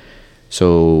company.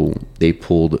 So they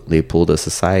pulled us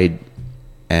aside,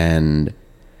 and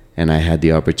I had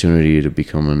the opportunity to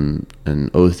become an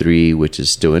 03, which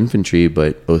is still infantry,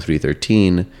 but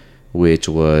 0313, which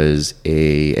was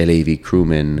a LAV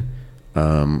crewman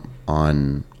on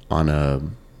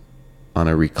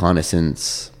a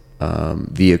reconnaissance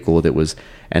vehicle that was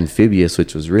amphibious,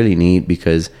 which was really neat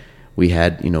because we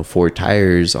had 4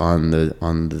 tires on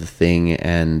the thing,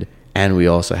 and we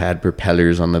also had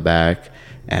propellers on the back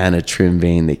and a trim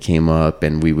vane that came up,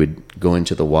 and we would go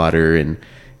into the water and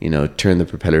turn the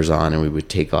propellers on, and we would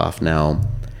take off now.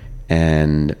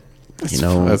 And that's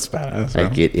badass.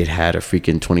 Like it had a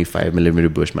freaking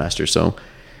 25mm Bushmaster. So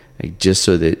like, just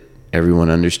so that everyone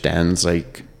understands,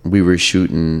 like we were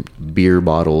shooting beer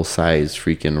bottle size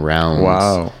freaking rounds.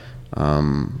 Wow.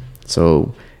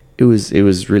 So it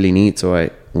was really neat. So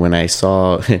when I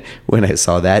saw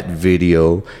that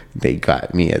video, they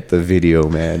got me at the video,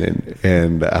 man,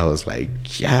 and I was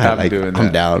like, yeah,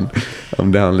 I'm down.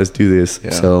 Let's do this.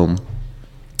 Yeah.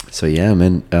 So yeah,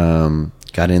 man.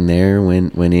 Got in there,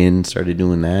 went in, started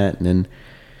doing that, and then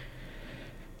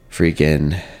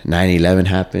freaking 9/11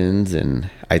 happens, and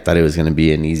I thought it was gonna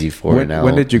be an easy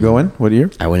When did you go in? What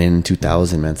year? I went in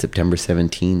 2000, man. September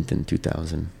 17th in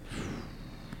 2000.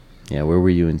 Yeah, where were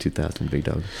you in 2000, big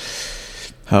dog?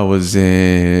 I was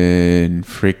in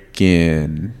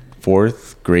freaking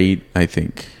 4th grade, I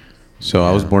think. So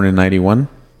I was born in 91.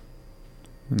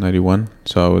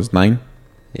 So I was 9.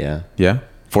 Yeah. Yeah.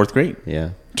 4th grade.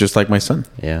 Yeah. Just like my son.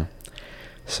 Yeah.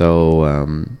 So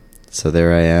so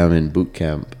there I am in boot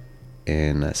camp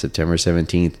in September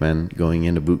 17th, man, going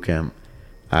into boot camp.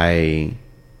 I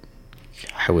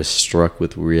was struck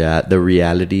with the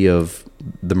reality of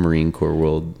the Marine Corps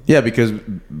world. Yeah, because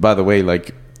by the way,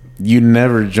 like, you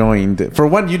never joined. For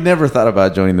one, you never thought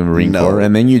about joining the Marine Corps,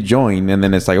 and then you join, and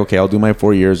then it's like, okay, I'll do my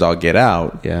 4 years, I'll get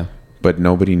out. Yeah. But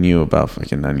nobody knew about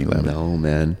fucking 9/11. No,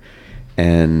 man.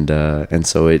 And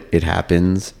so it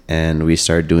happens, and we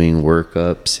start doing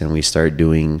workups, and we start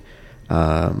doing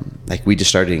like, we just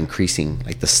started increasing,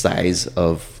 like, the size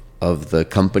of the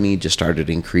company just started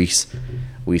to increase.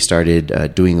 We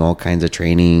started doing all kinds of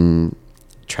training,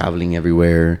 traveling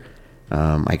everywhere.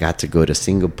 I got to go to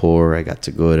Singapore. I got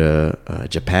to go to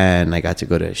Japan. I got to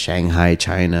go to Shanghai,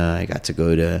 China. I got to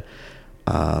go to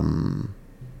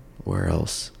where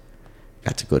else?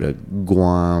 Got to go to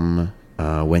Guam.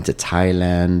 Went to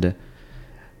Thailand.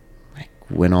 Like,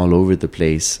 went all over the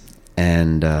place.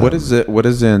 And what is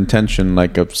the intention,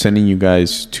 like, of sending you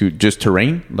guys to just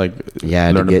terrain? Like,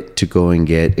 yeah, to go and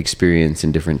get experience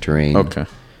in different terrain. Okay.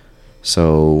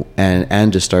 So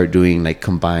and to start doing, like,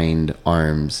 combined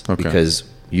arms, because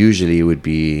usually it would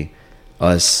be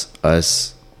us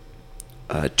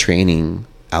training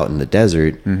out in the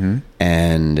desert,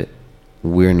 and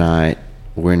we're not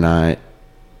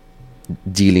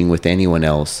dealing with anyone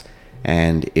else.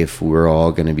 And if we're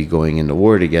all going to be going into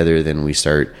war together, then we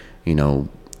start,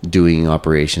 doing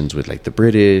operations with, like, the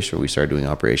British, or we start doing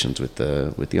operations with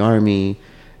the army,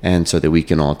 and so that we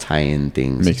can all tie in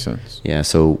things. Makes sense. Yeah.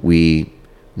 So we're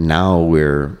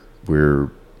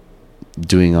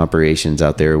doing operations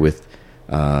out there with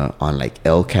on, like,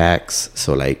 LCACs.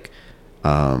 So, like,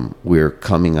 we're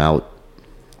coming out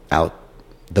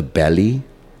the belly.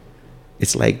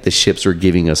 It's like the ships were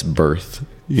giving us birth,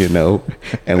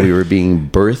 and we were being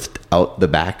birthed out the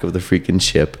back of the freaking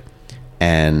ship,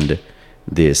 and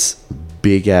this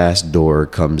big ass door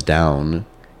comes down.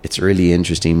 It's really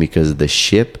interesting because the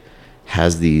ship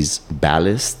has these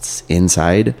ballasts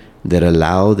inside that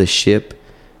allow the ship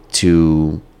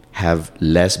to have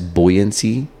less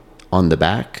buoyancy on the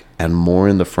back and more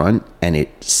in the front, and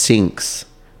it sinks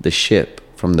the ship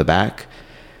from the back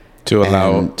to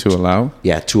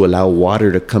allow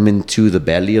water to come into the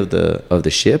belly of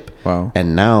the ship. Wow.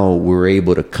 And now we're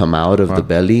able to come out of the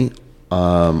belly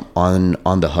on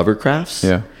the hovercrafts.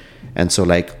 Yeah. And so,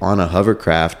 like, on a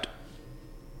hovercraft,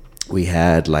 we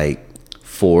had, like,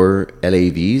 4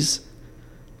 LAVs,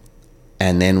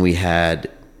 and then we had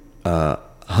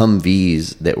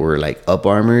Humvees that were, like, up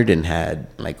armored and had,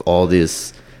 like, all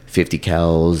this 50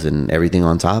 cals and everything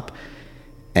on top.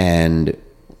 And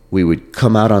we would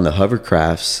come out on the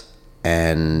hovercrafts,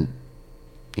 and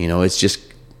it's just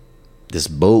this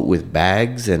boat with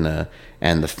bags and the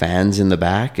fans in the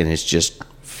back, and it's just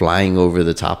flying over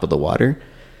the top of the water.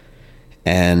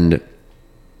 And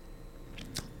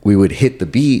we would hit the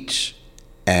beach,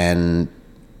 and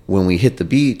when we hit the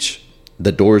beach,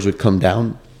 the doors would come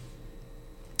down.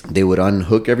 They would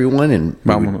unhook everyone, and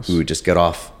we would just get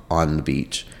off on the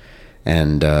beach.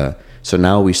 And so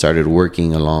now we started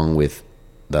working along with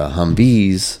the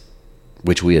Humvees,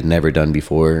 which we had never done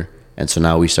before. And so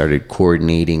now we started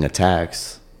coordinating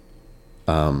attacks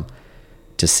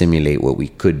to simulate what we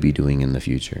could be doing in the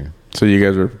future. So you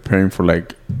guys were preparing for,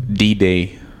 like,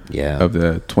 D-Day of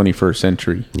the 21st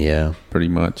century. Yeah. Pretty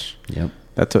much. Yep.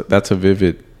 That's a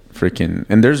vivid freaking...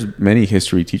 And there's many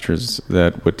history teachers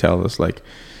that would tell us, like,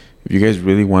 if you guys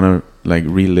really want to, like,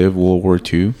 relive World War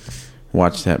II,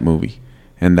 watch that movie.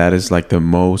 And that is, like, the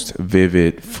most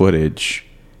vivid footage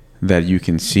that you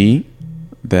can see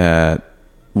that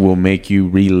will make you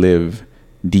relive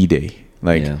D-Day.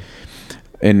 Like,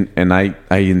 and I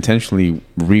intentionally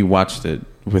rewatched it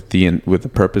with the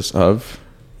purpose of,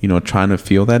 trying to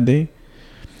feel that day.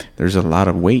 There's a lot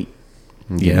of weight,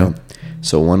 you know?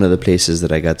 So one of the places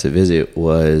that I got to visit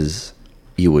was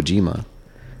Iwo Jima,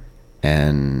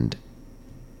 and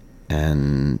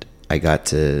I got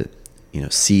to,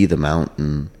 see the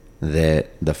mountain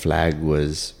that the flag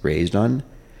was raised on.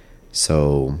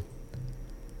 So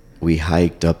we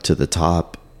hiked up to the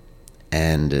top,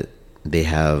 and they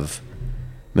have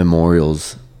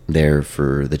memorials there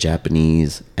for the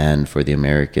Japanese and for the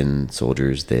American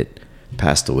soldiers that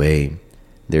passed away.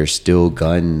 There's still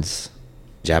guns,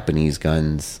 Japanese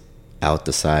guns, out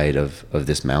the side of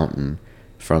this mountain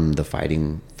from the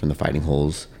fighting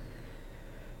holes.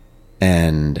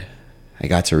 And I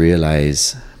got to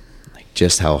realize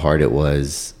just how hard it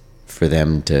was for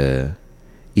them to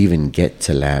even get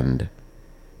to land.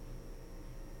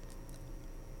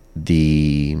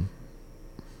 The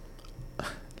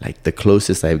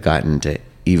closest I've gotten to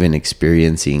even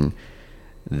experiencing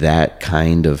that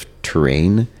kind of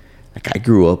terrain, I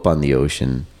grew up on the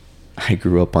ocean. I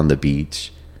grew up on the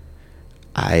beach.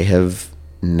 I have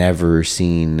never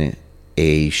seen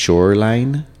a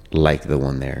shoreline like the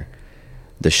one there.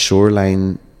 The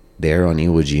shoreline there on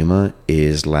Iwo Jima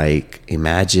is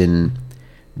imagine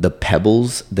the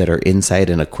pebbles that are inside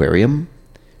an aquarium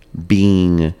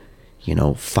being,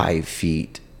 5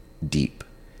 feet deep,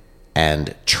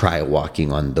 and try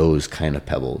walking on those kind of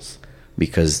pebbles,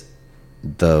 because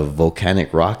the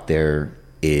volcanic rock there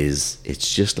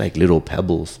it's just like little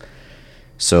pebbles.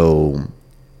 So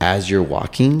as you're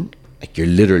walking, you're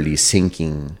literally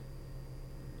sinking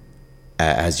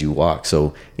as you walk.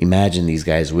 So imagine these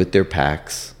guys with their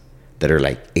packs that are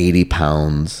 80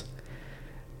 pounds,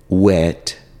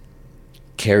 wet,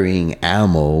 carrying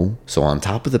ammo. So on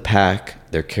top of the pack,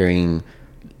 they're carrying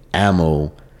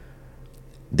ammo.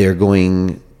 They're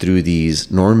going through these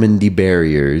Normandy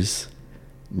barriers,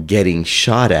 getting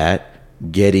shot at,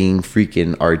 getting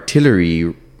freaking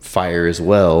artillery fire as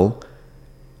well.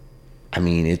 I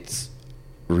mean, it's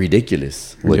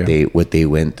ridiculous what they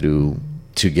went through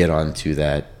to get onto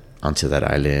that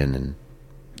island. And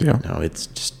it's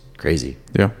just crazy.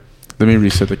 Yeah. Let me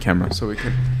reset the camera so we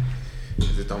can.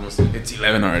 It's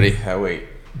 11 already. Wait.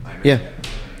 Yeah.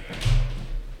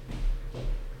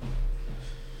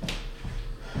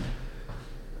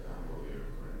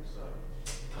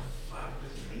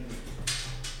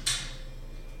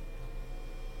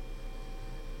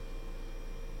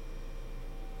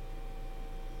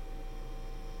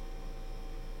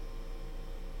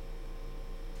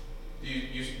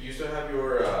 You still have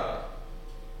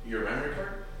your memory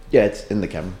card? Yeah, it's in the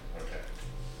camera. Okay.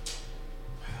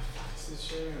 Why the fuck is this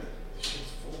shit? This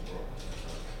shit's full,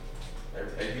 bro.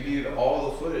 I deleted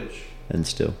all the footage. And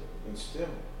still. Bitch.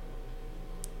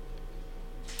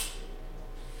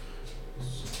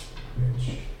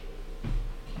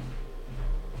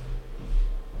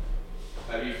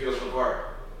 How do you feel so far?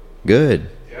 Good.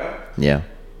 Yeah? Yeah.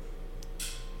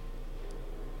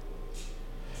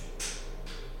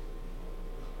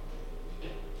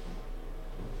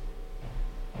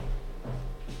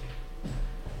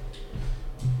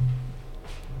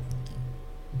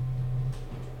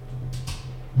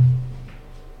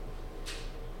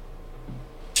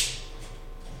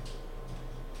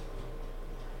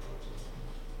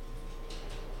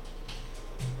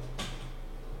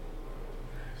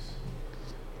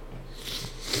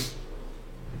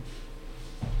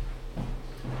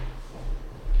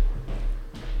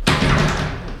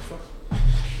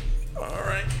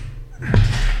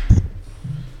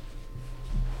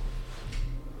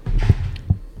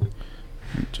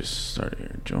 Just start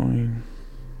here. Join.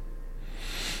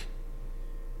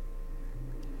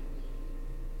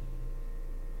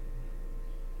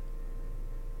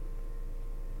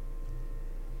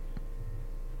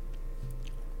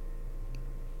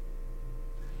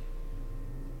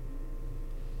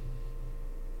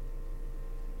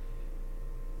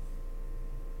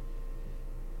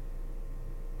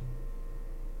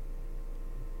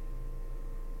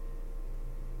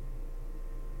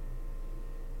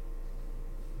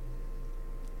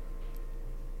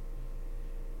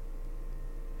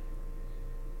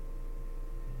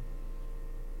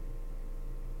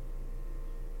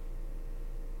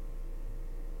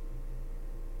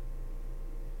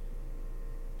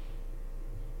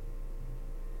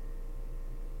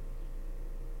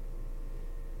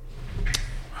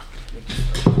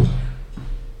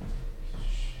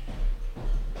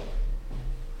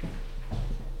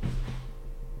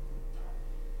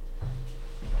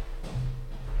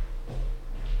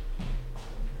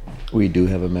 We do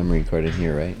have a memory card in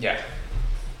here, right? Yeah,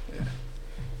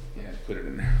 put it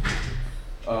in there.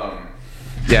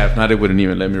 Yeah, if not, it wouldn't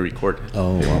even let me record.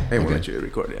 Oh, wow. It won't let you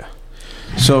record, yeah.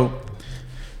 So,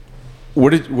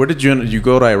 where did you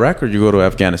go to Iraq or you go to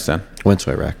Afghanistan? Went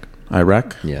to Iraq.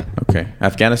 Iraq? Yeah. Okay.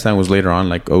 Afghanistan was later on,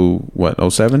 like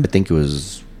 07? I think it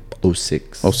was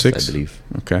 06. 06? I believe.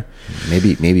 Okay.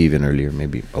 Maybe even earlier.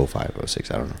 Maybe 05,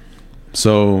 06. I don't know.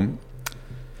 So,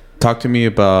 talk to me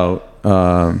about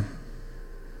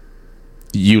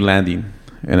you landing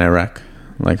in Iraq.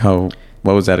 Like, what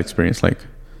was that experience like?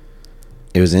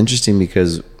 It was interesting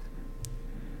because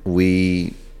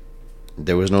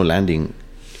there was no landing.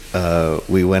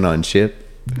 We went on ship.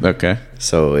 Okay.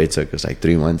 So it took us like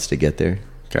 3 months to get there.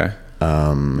 Okay.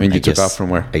 And you took off from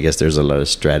where? I guess there's a lot of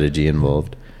strategy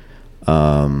involved.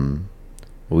 I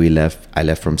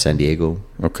left from San Diego.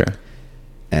 Okay.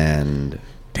 And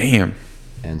damn.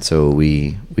 And so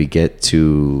we get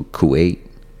to Kuwait,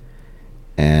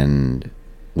 and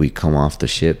we come off the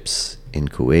ships in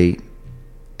Kuwait,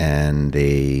 and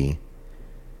they,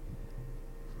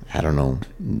 I don't know,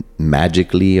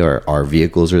 magically our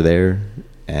vehicles are there.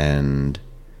 And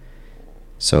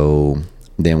so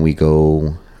then we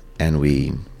go and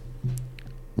we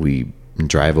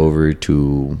drive over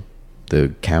to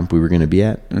the camp we were going to be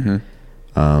at, which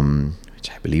I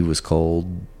believe was called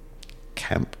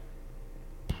Camp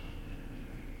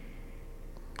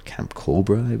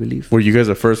Cobra, I believe. Were you guys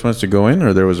the first ones to go in,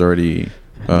 or there was already?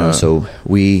 No, so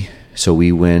we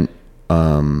went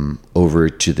over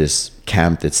to this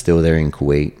camp that's still there in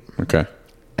Kuwait. Okay.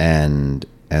 And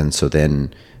so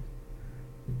then,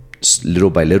 little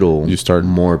by little, you start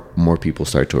more people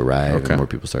start to arrive. Okay. And more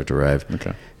people start to arrive.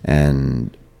 Okay.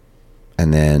 And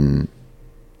then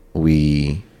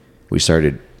we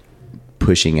started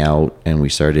pushing out, and we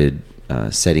started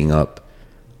setting up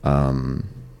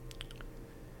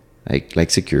like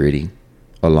security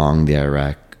along the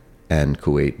Iraq and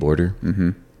Kuwait border. Mm-hmm.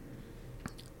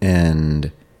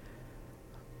 And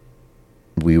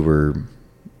we were,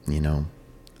 we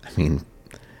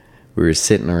were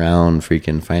sitting around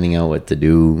freaking finding out what to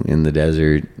do in the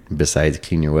desert besides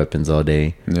clean your weapons all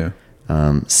day. Yeah.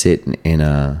 Sitting in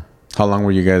a... How long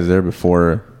were you guys there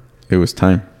before it was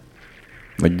time?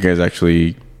 Like, you guys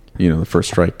actually, the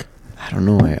first strike? I don't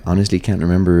know. I honestly can't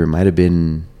remember. It might have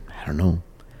been, I don't know,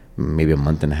 maybe a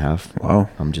month and a half. Wow.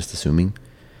 I'm just assuming.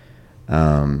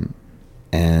 And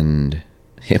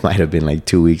it might have been like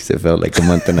 2 weeks. It felt like a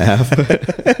month and a half.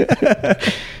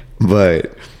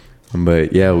 But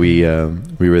yeah, we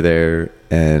were there,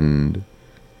 and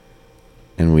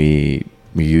we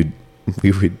didn't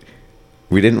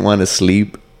want to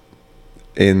sleep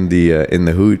in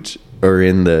the hooch, or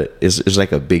it's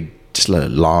like a big, just a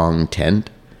long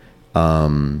tent.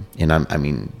 And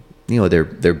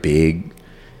they're big,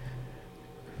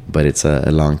 but it's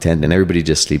a long tent, and everybody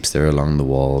just sleeps there along the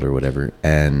wall or whatever.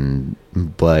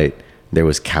 But there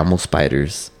was camel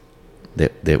spiders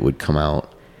that would come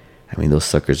out. I mean, those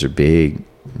suckers are big.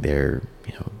 They're,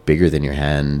 bigger than your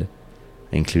hand,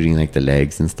 including like the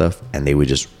legs and stuff. And they would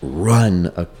just run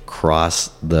across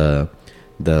the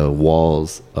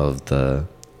walls of the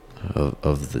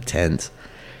tent.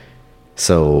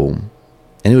 So,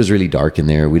 and it was really dark in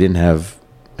there. We didn't have,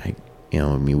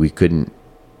 we couldn't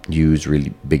use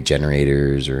really big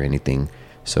generators or anything.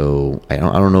 So I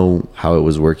don't know how it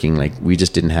was working. Like, we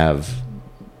just didn't have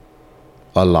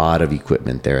a lot of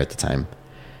equipment there at the time.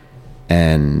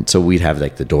 And so we'd have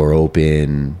like the door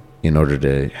open in order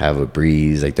to have a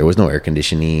breeze. Like, there was no air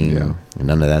conditioning,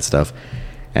 none of that stuff.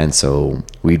 And so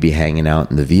we'd be hanging out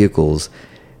in the vehicles.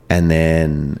 And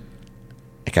then,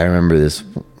 like, I remember this,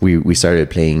 we started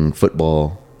playing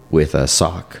football with a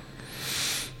sock.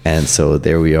 And so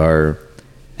there we are.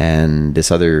 And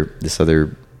this other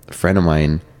friend of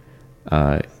mine,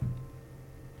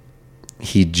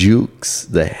 he jukes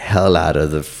the hell out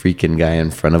of the freaking guy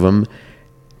in front of him,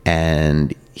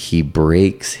 and he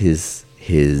breaks his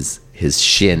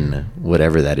shin,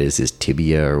 whatever that is, his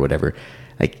tibia or whatever.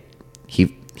 Like,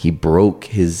 he broke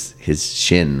his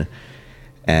shin.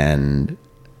 And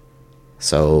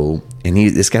so, and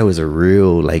this guy was a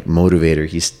real like motivator.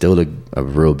 He's still a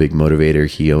real big motivator.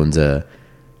 He owns a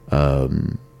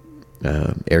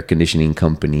air conditioning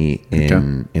company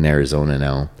in Arizona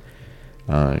now,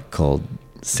 called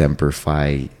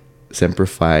Semperfi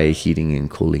Heating and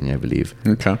Cooling, I believe.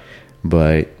 Okay.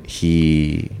 But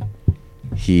he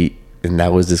and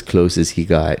that was as close as he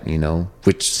got,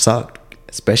 which sucked,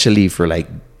 especially for like,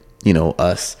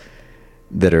 us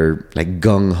that are like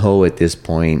gung-ho at this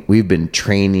point. We've been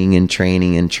training.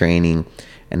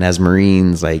 And as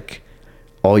Marines, like,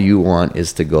 all you want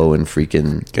is to go and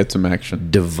freaking get some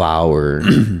action, devour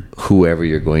whoever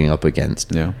you're going up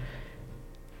against. Yeah.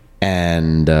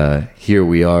 And here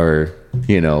we are,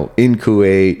 in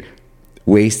Kuwait,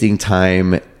 wasting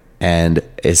time, and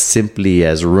as simply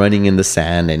as running in the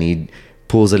sand, and he'd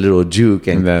pulls a little juke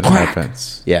and that quack!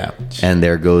 happens. Yeah. And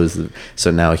there goes.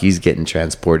 So now he's getting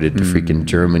transported to freaking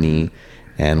Germany,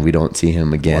 and we don't see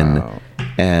him again. Wow.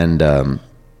 And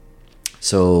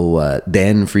so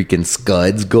then freaking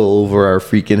Scuds go over our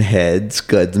freaking heads.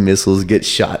 Scuds missiles get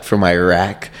shot from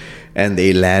Iraq, and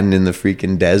they land in the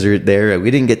freaking desert there.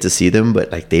 We didn't get to see them, but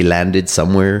like they landed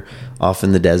somewhere off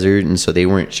in the desert, and so they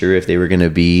weren't sure if they were going to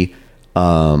be,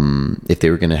 if they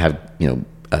were going to have, you know,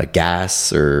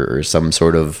 gas or some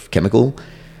sort of chemical.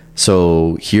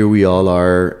 So here we all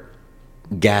are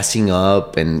gassing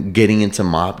up and getting into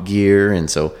mop gear. And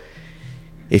so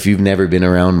if you've never been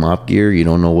around mop gear, you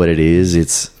don't know what it is.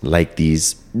 It's like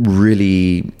these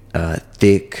really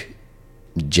thick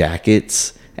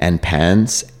jackets and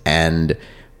pants and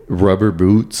rubber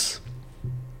boots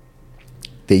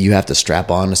that you have to strap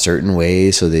on a certain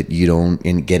way so that you don't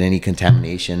get any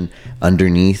contamination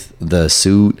underneath the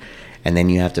suit. And then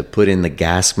you have to put in the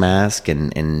gas mask,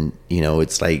 and you know,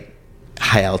 it's like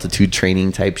high altitude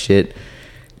training type shit,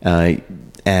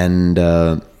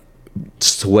 and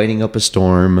sweating up a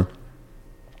storm.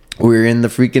 We're in the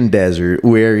freaking desert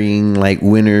wearing like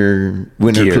winter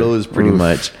Gear. clothes pretty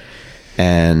much.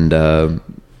 And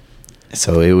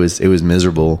so it was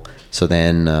miserable. So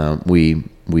then we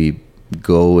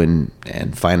go and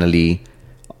finally,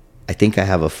 I think I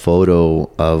have a photo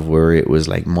of where it was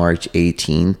like March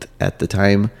 18th at the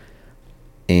time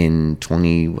in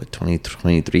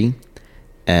 2023.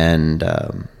 And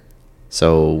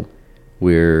so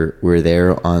we're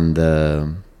there on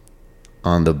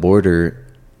the border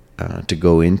to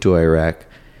go into Iraq,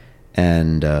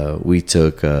 and we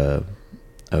took a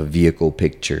vehicle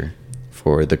picture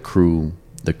for the crew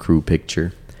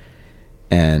picture.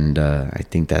 And I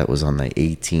think that was on the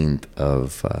 18th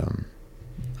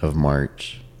of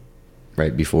March,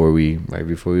 right before we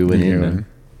went in.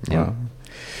 Yeah. Wow.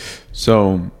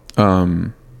 So,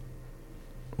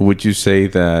 would you say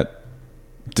that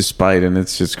despite, and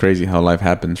it's just crazy how life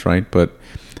happens, right? But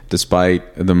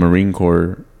despite the Marine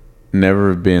Corps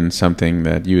never been something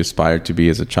that you aspired to be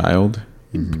as a child,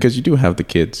 because you do have the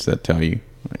kids that tell you,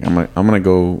 like, I'm gonna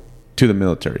go to the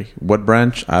military. What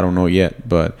branch? I don't know yet,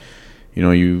 but you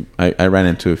know, I ran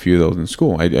into a few of those in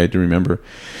school. I do remember.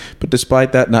 But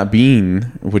despite that not being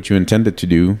what you intended to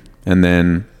do, and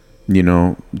then, you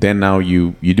know, then now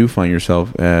you do find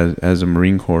yourself as a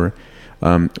Marine Corps,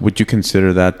 would you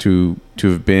consider that to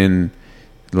have been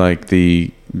like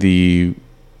the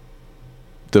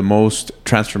most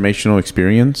transformational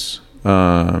experience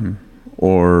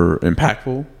or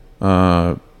impactful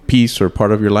piece or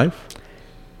part of your life?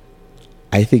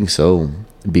 I think so,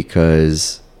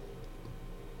 because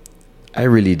I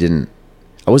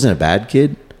wasn't a bad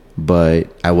kid, but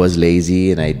I was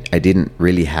lazy, and I didn't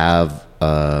really have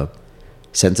a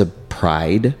sense of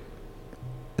pride.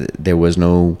 There was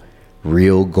no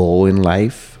real goal in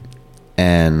life,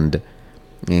 and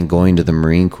going to the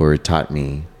Marine Corps taught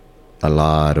me a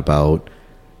lot about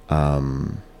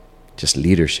just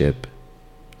leadership.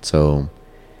 So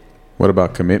what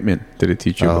about commitment? Did it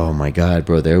teach you? Oh my God,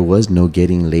 bro, there was no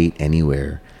getting late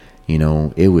anywhere. You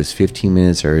know, it was 15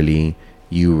 minutes early.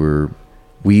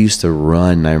 We used to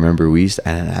run. I remember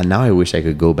and now I wish I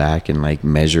could go back and like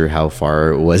measure how far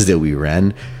it was that we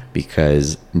ran,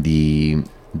 because the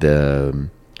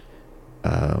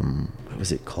what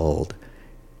was it called?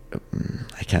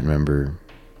 I can't remember,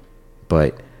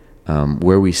 but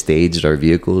where we staged our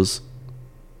vehicles,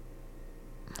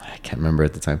 I can't remember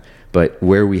at the time, but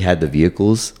where we had the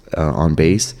vehicles on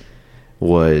base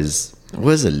was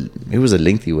a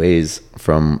lengthy ways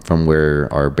from where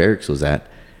our barracks was at.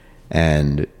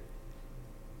 And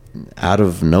out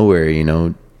of nowhere, you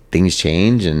know, things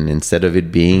change, and instead of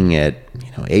it being at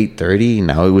 8:30,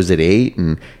 now it was at 8,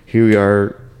 and here we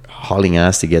are hauling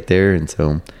ass to get there. And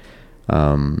so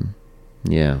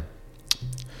yeah.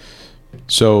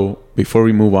 So before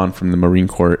we move on from the Marine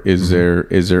Corps, is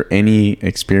there any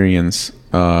experience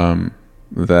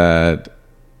that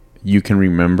you can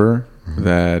remember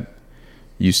that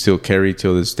you still carry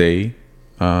till this day,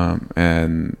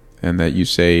 and that you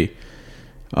say,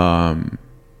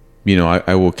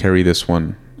 I will carry this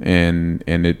one, and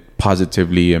it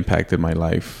positively impacted my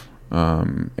life,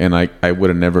 and I would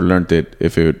have never learned it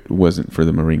if it wasn't for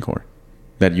the Marine Corps,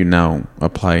 that you now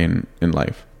apply in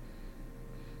life?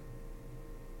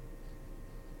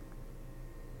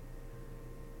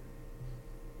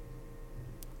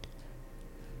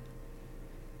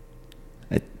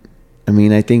 I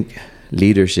mean, I think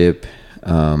leadership,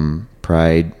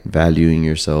 pride, valuing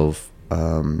yourself,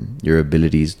 your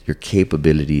abilities, your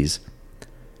capabilities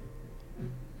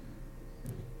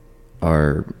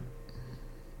are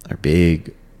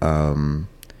big.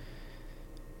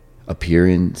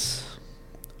 appearance,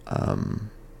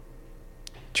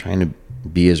 trying to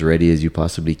be as ready as you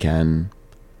possibly can,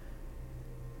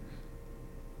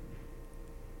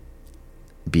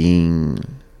 being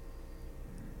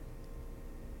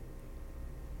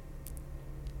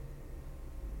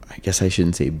I guess I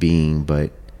shouldn't say being,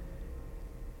 but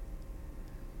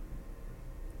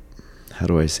how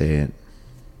do I say it?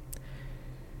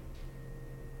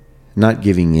 Not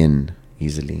giving in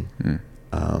easily.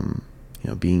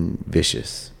 Being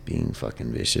vicious, being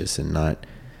fucking vicious, and not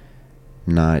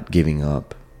giving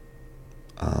up.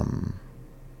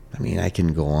 I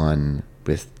can go on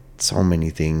with so many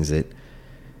things that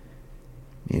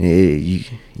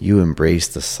you embrace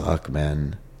the suck,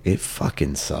 man. It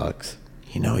fucking sucks.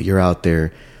 You're out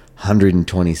there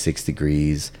 126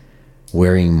 degrees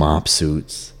wearing mop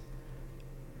suits,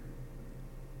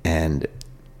 and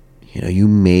you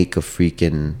make a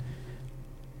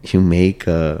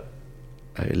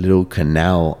little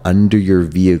canal under your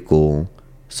vehicle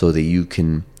so that you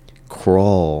can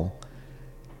crawl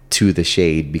to the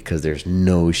shade because there's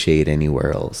no shade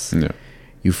anywhere else. Yeah.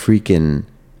 You freaking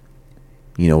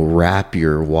wrap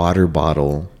your water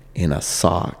bottle in a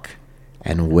sock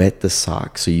and wet the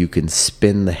sock so you can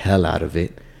spin the hell out of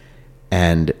it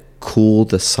and cool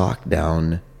the sock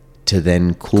down to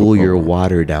then cool your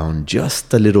water down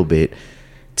just a little bit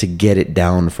to get it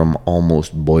down from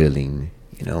almost boiling,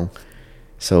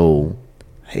 So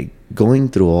going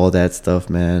through all that stuff,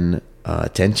 man,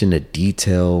 attention to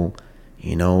detail,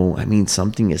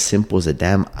 something as simple as a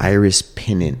damn iris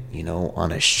pennant,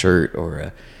 on a shirt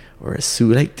or a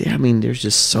suit. There's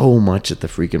just so much that the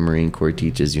freaking Marine Corps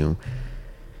teaches you.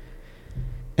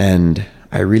 And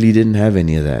I really didn't have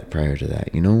any of that prior to that,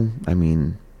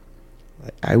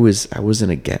 I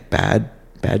wasn't a bad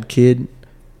kid,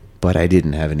 but I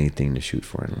didn't have anything to shoot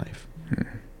for in life.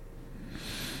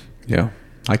 Yeah,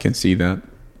 I can see that.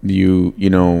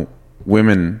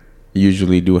 Women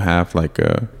usually do have like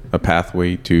a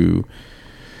pathway to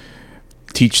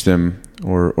teach them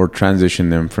or transition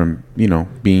them from,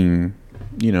 being,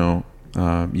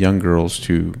 young girls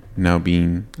to now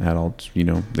being adults.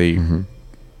 They,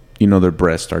 their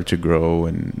breasts start to grow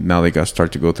and now they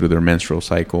start to go through their menstrual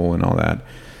cycle and all that.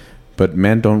 But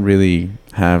men don't really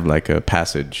have like a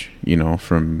passage,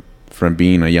 from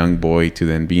being a young boy to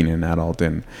then being an adult.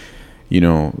 And,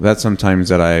 that's sometimes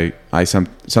that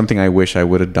something I wish I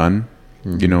would have done,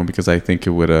 because I think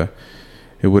it would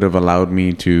have allowed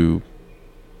me to,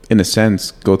 in a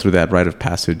sense, go through that rite of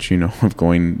passage, of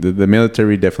going. The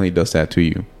military definitely does that to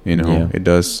you. Yeah. It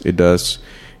does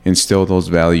instill those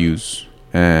values,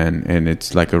 and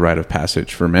it's like a rite of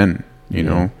passage for men,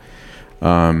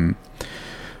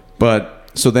 But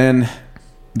so then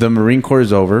the Marine Corps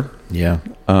is over. Yeah.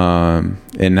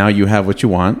 And now you have what you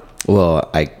want. Well,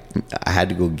 I had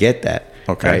to go get that.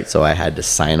 Okay. Right? So I had to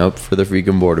sign up for the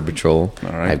freaking Border Patrol.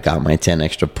 All right. I've got my 10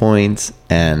 extra points,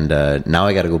 and now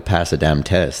I got to go pass a damn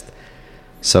test.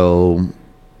 So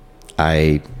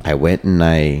I went and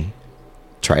I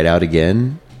tried out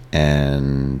again,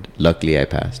 and luckily I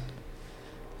passed.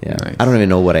 Yeah, Nice. I don't even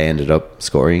know what I ended up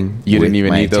scoring. You didn't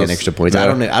even my need 10 those extra points. no. I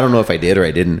don't know if I did or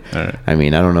I didn't. Right. I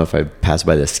don't know if I passed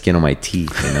by the skin of my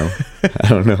teeth. I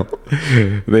don't know.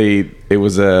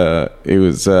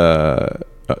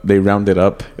 They rounded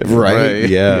up, right?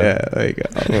 Yeah.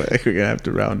 We're gonna have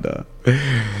to round up.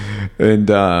 And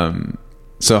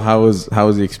so how was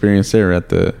the experience there at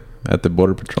the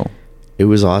Border Patrol? It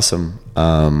was awesome.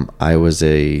 I was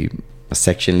a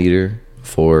section leader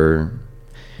for.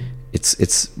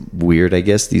 It's weird, I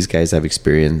guess. These guys have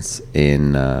experience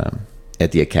in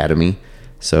at the academy,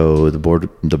 so the border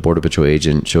patrol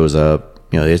agent shows up.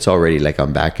 It's already like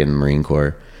I'm back in the Marine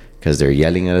Corps because they're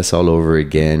yelling at us all over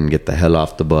again. Get the hell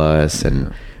off the bus,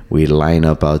 and we line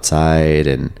up outside,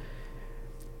 and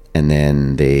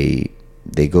then they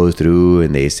go through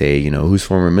and they say, who's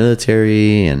former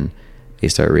military, and they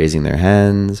start raising their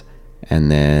hands, and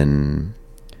then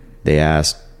they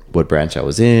asked what branch I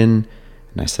was in.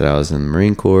 And I said I was in the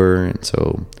Marine Corps. And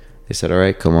so they said, all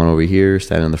right, come on over here,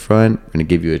 stand in the front. We're going to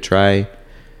give you a try.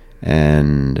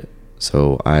 And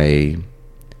so I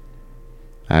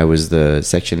was the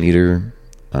section leader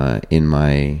in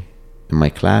my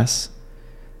class.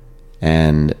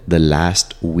 And the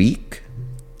last week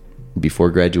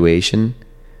before graduation,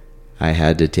 I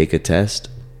had to take a test.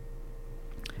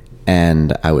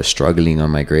 And I was struggling on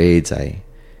my grades. I,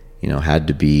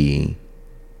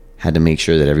 had to make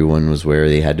sure that everyone was where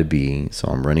they had to be. So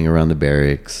I'm running around the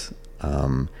barracks,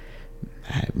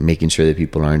 making sure that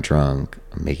people aren't drunk,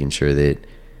 making sure that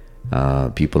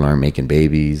people aren't making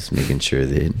babies, making sure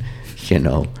that,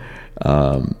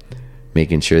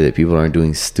 making sure that people aren't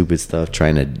doing stupid stuff,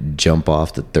 trying to jump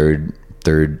off the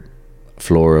third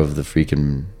floor of the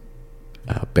freaking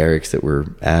barracks that we're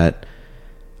at.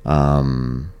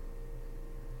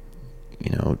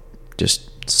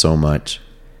 Just so much.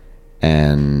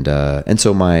 And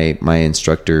so my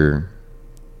instructor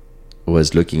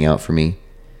was looking out for me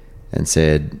and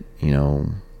said,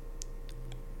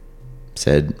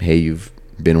 hey, you've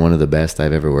been one of the best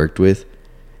I've ever worked with,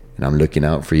 and I'm looking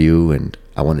out for you, and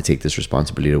I want to take this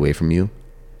responsibility away from you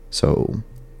so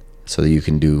that you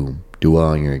can do well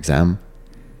on your exam.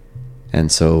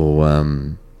 And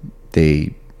so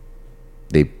they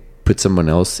put someone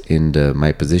else into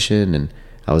my position, and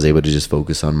I was able to just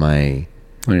focus on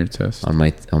your test, on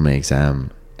my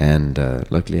exam, and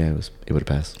luckily I was able to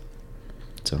pass.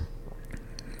 So,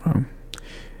 wow.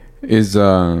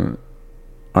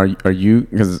 Are you?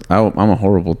 Because I'm a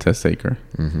horrible test taker.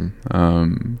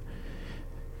 mm-hmm.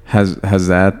 Has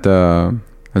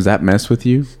that messed with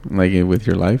you, like with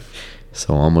your life?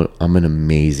 So I'm an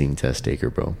amazing test taker,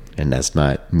 bro, and that's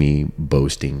not me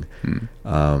boasting.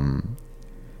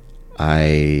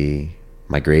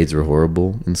 My grades were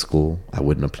horrible in school. I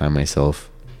wouldn't apply myself,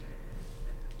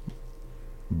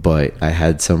 but I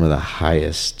had some of the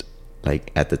highest.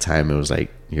 Like at the time, it was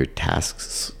like your task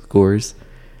scores,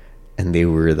 and they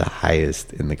were the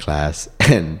highest in the class.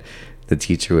 And the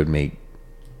teacher would make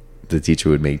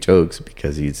jokes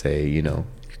because he'd say, you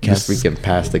can't freaking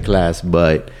pass the class,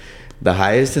 but the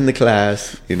highest in the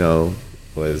class,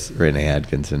 was Rene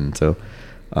Atkinson. So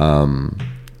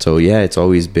yeah, it's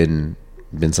always been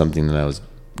something that I was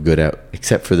good at,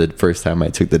 except for the first time I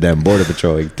took the damn border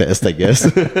patrol test, I guess.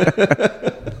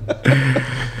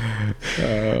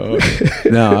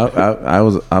 No,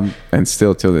 I'm and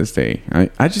still till this day,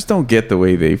 I just don't get the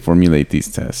way they formulate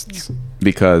these tests,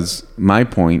 because my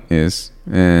point is,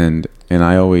 and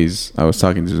I was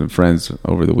talking to some friends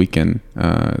over the weekend.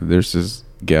 There's this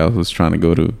gal who's trying to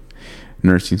go to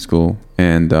nursing school,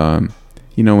 and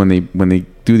when they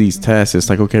do these tests, it's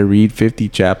like, okay, read 50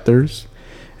 chapters,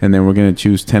 and then we're going to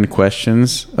choose 10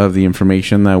 questions of the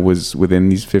information that was within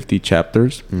these 50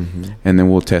 chapters, mm-hmm. and then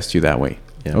we'll test you that way.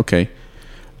 Yeah. Okay.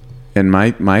 And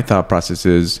my thought process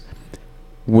is,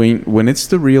 when it's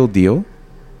the real deal,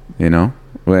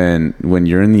 when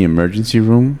you're in the emergency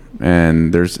room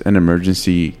and there's an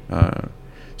emergency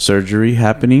surgery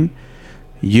happening,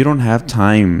 you don't have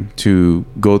time to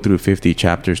go through 50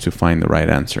 chapters to find the right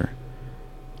answer.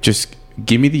 Just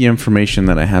give me the information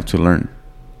that I have to learn,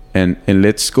 and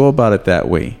let's go about it that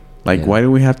way. Like, why do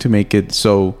we have to make it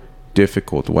so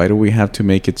difficult? Why do we have to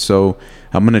make it so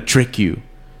I'm going to trick you?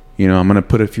 I'm going to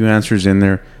put a few answers in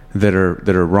there that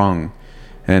are wrong.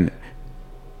 And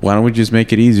why don't we just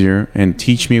make it easier and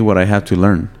teach me what I have to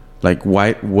learn? Like,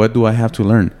 what do I have to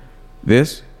learn?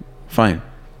 This? Fine.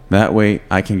 That way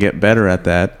I can get better at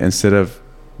that, instead of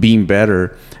being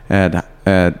better at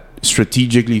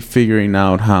strategically figuring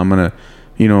out how I'm going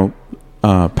to,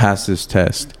 pass this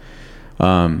test.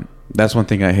 That's one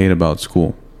thing I hate about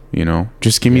school.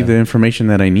 Just give me the information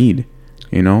that I need.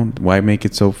 Why make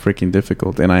it so freaking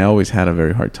difficult? And I always had a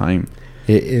very hard time.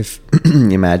 If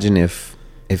imagine if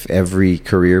every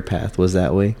career path was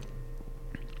that way.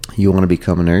 You want to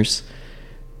become a nurse,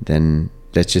 then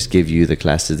let's just give you the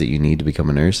classes that you need to become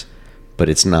a nurse. But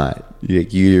it's not.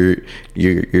 You're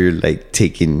like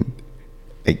taking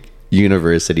like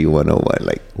university 101.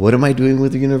 Like, what am I doing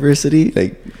with the university?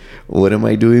 Like, what am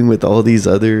I doing with all these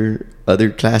other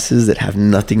classes that have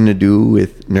nothing to do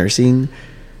with nursing?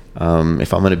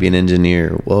 If I'm going to be an engineer,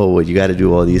 whoa, you got to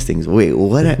do all these things. Wait,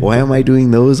 what? Why am I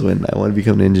doing those when I want to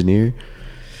become an engineer?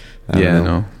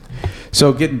 No.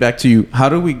 So getting back to you, how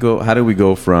do we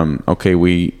go from, okay,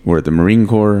 we're at the Marine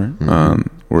Corps, mm-hmm.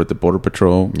 We're at the Border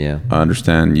Patrol. Yeah. I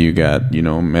understand you got,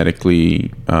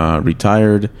 medically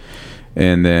retired.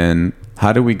 And then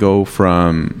how do we go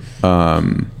from,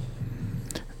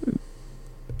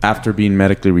 after being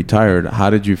medically retired, how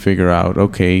did you figure out,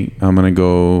 okay, I'm going to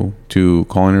go to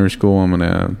culinary school, I'm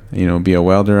going to, be a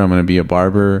welder, I'm going to be a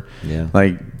barber? Yeah.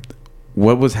 Like,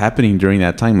 what was happening during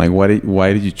that time? Like, why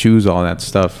did you choose all that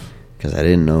stuff? Because I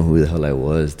didn't know who the hell I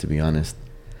was, to be honest.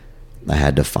 I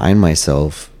had to find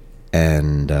myself,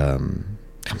 and I'm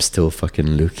still fucking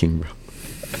looking, bro.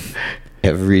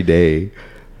 Every day,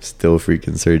 still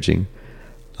freaking searching.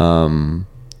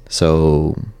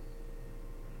 So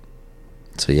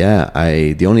yeah,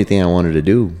 the only thing I wanted to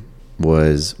do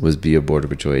was be a Border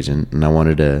Patrol agent, and I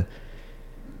wanted to,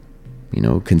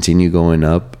 continue going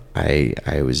up. I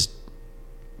was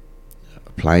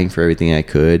applying for everything I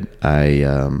could.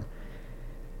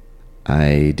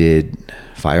 I did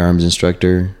firearms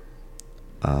instructor.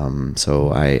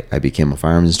 So I became a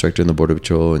firearms instructor in the Border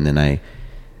Patrol, and then I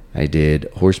did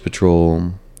horse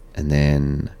patrol, and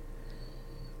then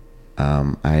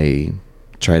I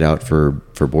tried out for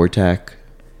BORTAC,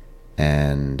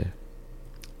 and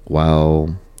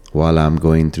while I'm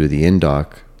going through the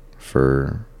indoc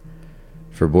for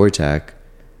BORTAC,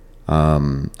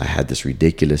 I had this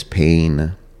ridiculous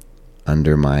pain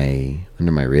under my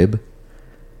rib,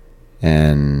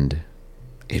 and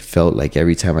it felt like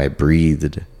every time I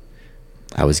breathed,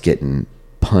 I was getting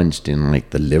punched in like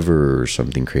the liver or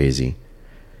something crazy.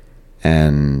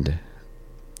 And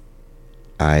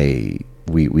we're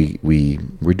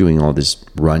doing all this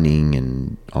running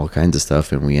and all kinds of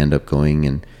stuff, and we end up going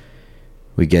and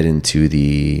we get into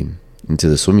the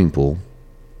swimming pool.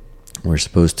 We're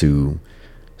supposed to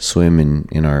swim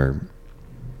in our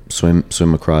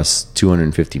swim across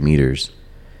 250 meters.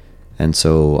 And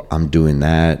so I'm doing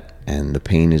that, and the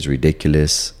pain is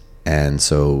ridiculous. And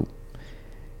so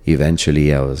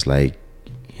eventually I was like,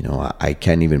 I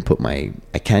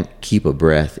can't keep a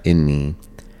breath in me.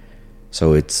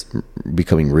 So it's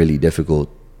becoming really difficult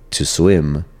to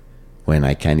swim when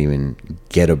I can't even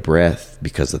get a breath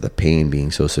because of the pain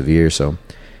being so severe. So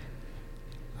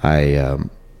I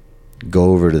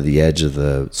go over to the edge of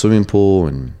the swimming pool,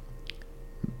 and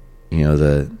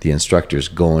the instructor's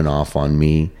going off on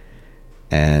me,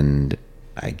 and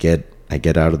I get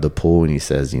out of the pool, and he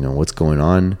says, what's going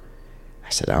on? I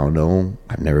said, I don't know.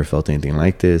 I've never felt anything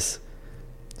like this.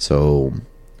 So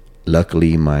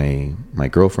luckily my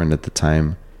girlfriend at the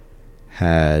time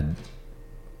had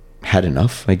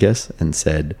enough, I guess, and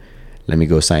said, let me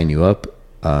go sign you up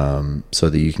so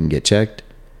that you can get checked.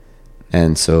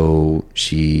 And so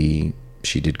she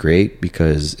did great,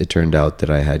 because it turned out that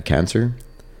I had cancer,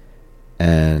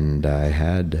 and I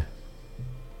had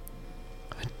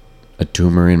a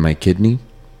tumor in my kidney.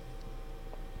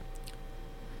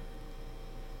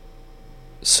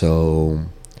 So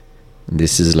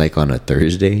this is like on a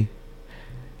Thursday,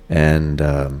 and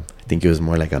I think it was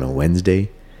more like on a Wednesday,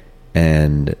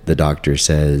 and the doctor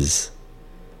says,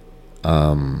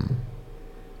 well,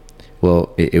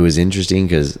 it was interesting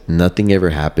because nothing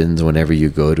ever happens whenever you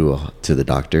go to the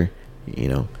doctor.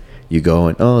 You go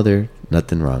and, oh, there's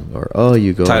nothing wrong, or oh,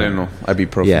 you go Tylenol,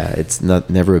 ibuprofen. Yeah, it's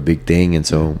never a big thing. And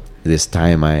so this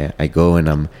time I go, and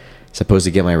I'm supposed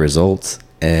to get my results,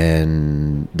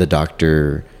 and the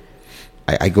doctor,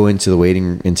 I go into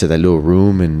that little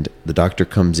room, and the doctor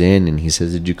comes in, and he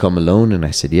says, did you come alone? And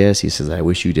I said, yes. He says, I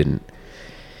wish you didn't.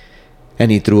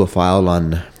 And he threw a file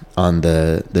on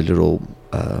the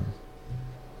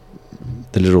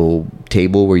little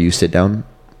table where you sit down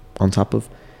on top of.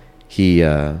 He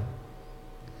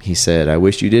said, I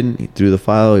wish you didn't. He threw the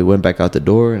file. He went back out the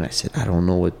door, and I said, I don't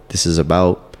know what this is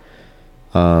about.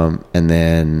 And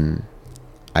then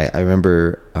I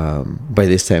remember by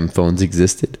this time phones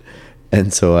existed.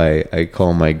 And so I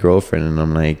call my girlfriend, and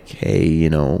I'm like, hey,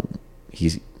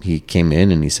 he came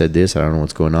in and he said this. I don't know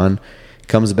what's going on. He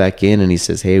comes back in and he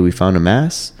says, hey, we found a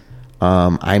mass.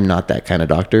 I'm not that kind of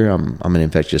doctor. I'm an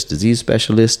infectious disease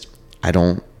specialist. I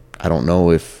don't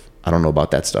know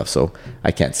about that stuff, so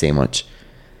I can't say much.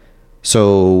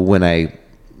 So when I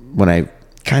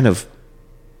kind of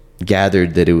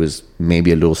gathered that it was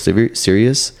maybe a little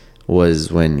serious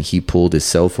was when he pulled his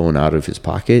cell phone out of his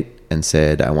pocket and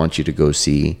said, I want you to go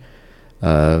see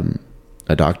a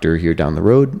doctor here down the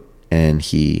road. And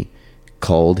he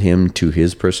called him to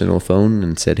his personal phone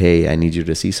and said, hey, I need you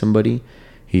to see somebody.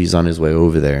 He's on his way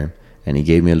over there. And he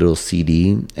gave me a little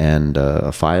CD and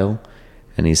a file.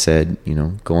 And he said,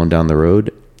 go on down the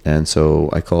road. And so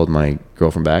I called my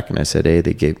girlfriend back, and I said, hey,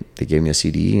 they gave me a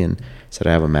CD and said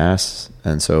I have a mass.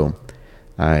 And so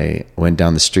I went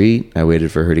down the street. I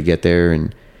waited for her to get there,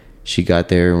 and she got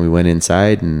there, and we went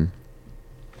inside, and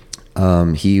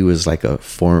he was like a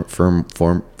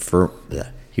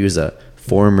he was a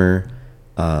former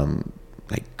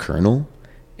like colonel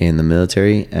in the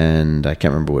military, and I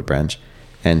can't remember what branch.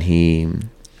 And he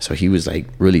was like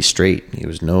really straight. He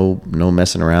was no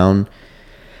messing around.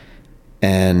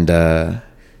 And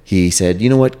he said, you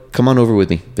know what? Come on over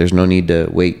with me. There's no need to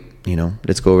wait.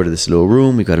 Let's go over to this little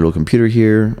room. We got a little computer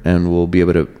here, and we'll be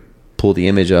able to pull the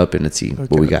image up and let's see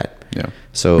what we got. Yeah.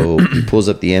 So he pulls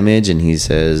up the image, and he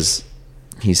says,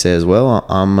 well,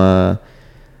 I'm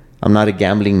not a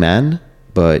gambling man,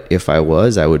 but if I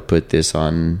was, I would put this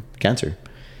on cancer.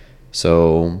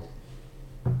 So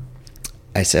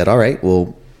I said, all right,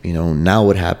 well, now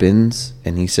what happens?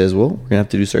 And he says, well, we're gonna have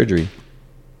to do surgery.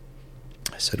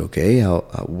 I said, okay,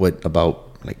 what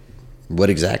about, like, what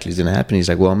exactly is gonna happen? He's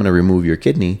like, well, I'm gonna remove your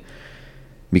kidney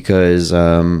because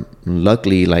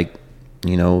luckily, like,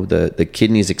 you know, the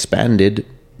kidneys expanded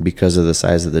because of the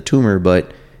size of the tumor,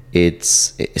 but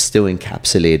it's still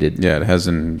encapsulated. Yeah, it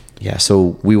hasn't. Yeah,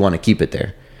 so we want to keep it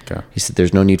there. Okay. He said,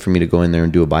 there's no need for me to go in there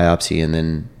and do a biopsy, and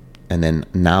then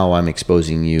now I'm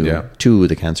exposing you to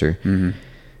the cancer. Mm-hmm.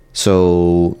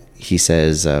 So he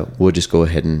says, we'll just go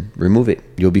ahead and remove it.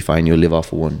 You'll be fine. You'll live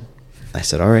off of one. I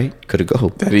said, all right, could it go?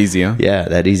 That easy, huh? Yeah,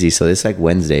 that easy. So it's like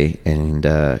Wednesday, and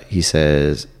he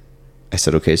says, I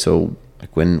said, okay, so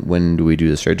like when do we do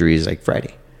the surgery? He's like,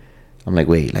 Friday. I'm like,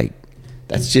 wait, like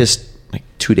that's just like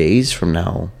 2 days from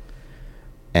now.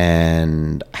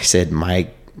 And I said, my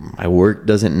work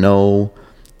doesn't know.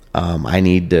 I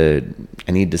need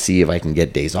to see if I can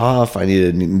get days off. I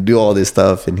need to do all this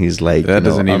stuff. And he's like, that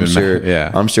doesn't even matter.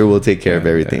 Yeah, I'm sure we'll take care of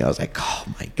everything. Yeah. I was like, oh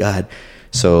my God.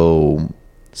 So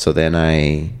then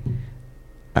I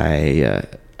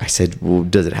said, well,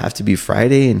 does it have to be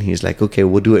Friday? And he's like, okay,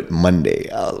 we'll do it Monday.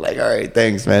 I was like, all right,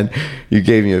 thanks, man. You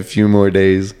gave me a few more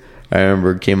days. I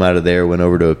remember came out of there, went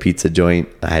over to a pizza joint.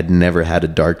 I had never had a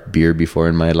dark beer before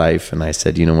in my life. And I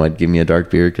said, you know what, give me a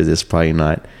dark beer because it's probably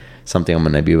not something I'm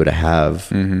going to be able to have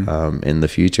in the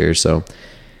future. So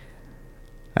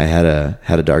I had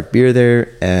a dark beer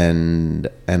there. And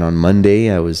on Monday,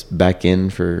 I was back in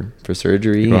for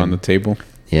surgery. You were on the table?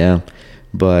 Yeah.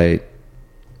 But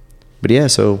yeah,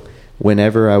 so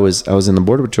whenever I was in the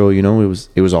Border Patrol, you know,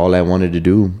 it was all I wanted to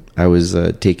do. I was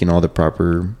taking all the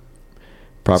proper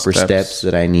steps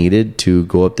that I needed to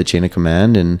go up the chain of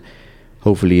command and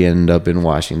hopefully end up in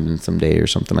Washington someday or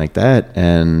something like that.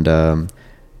 And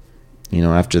you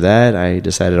know, after that, I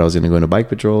decided I was going to go into bike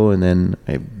patrol, and then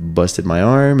I busted my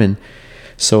arm, and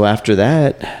so after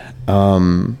that,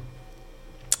 I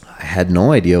had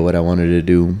no idea what I wanted to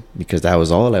do because that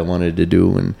was all I wanted to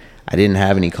do, and I didn't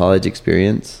have any college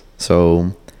experience,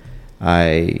 so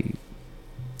I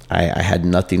had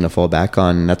nothing to fall back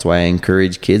on. And that's why I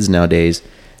encourage kids nowadays,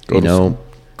 go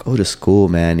to school,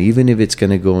 man. Even if it's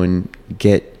going to go and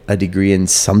get a degree in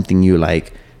something you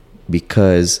like,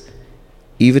 because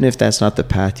even if that's not the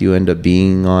path you end up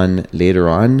being on later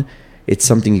on, it's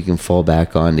something you can fall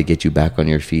back on to get you back on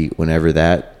your feet whenever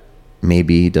that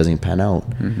maybe doesn't pan out.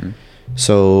 Mm-hmm.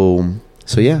 So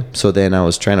yeah. So then I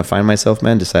was trying to find myself,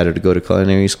 man. Decided to go to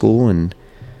culinary school and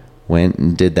went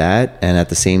and did that. And at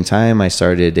the same time, I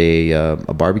started a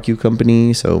barbecue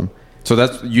company. So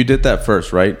that's, you did that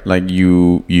first, right? Like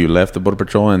you left the Border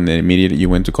Patrol and then immediately you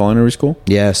went to culinary school?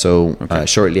 Yeah. So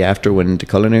shortly after, went into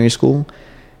culinary school.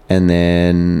 And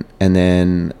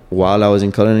then while I was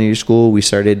in culinary school, we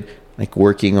started like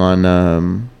working on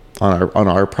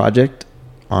our project,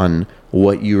 on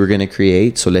what you were going to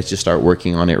create. So let's just start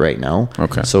working on it right now.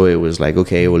 Okay. So it was like,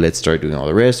 okay, well, let's start doing all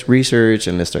the research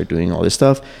and let's start doing all this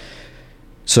stuff.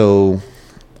 So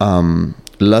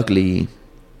luckily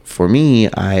for me,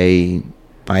 I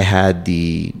had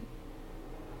the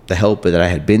help that I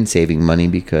had been saving money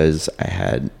because I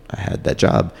had that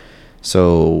job.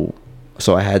 So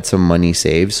I had some money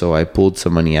saved. So I pulled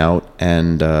some money out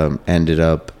and ended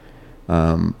up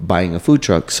buying a food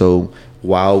truck. So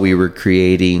while we were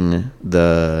creating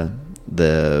the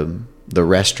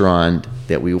restaurant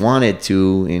that we wanted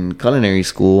to in culinary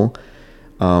school,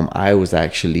 I was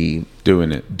actually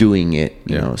doing it,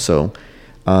 you know. So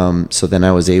then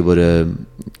I was able to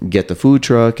get the food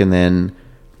truck, and then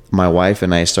my wife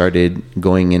and I started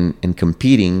going in and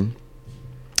competing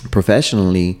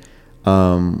professionally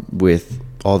with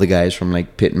all the guys from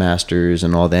like Pit Masters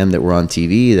and all them that were on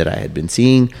TV that I had been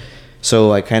seeing.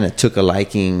 So I kind of took a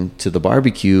liking to the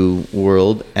barbecue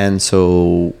world. And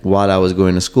so while I was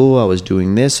going to school, I was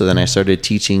doing this. So then I started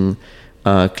teaching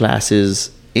classes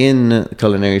in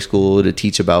culinary school to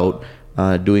teach about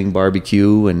doing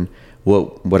barbecue and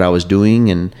what I was doing.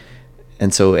 And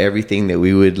so everything that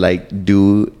we would like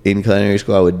do in culinary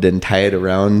school, I would then tie it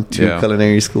around to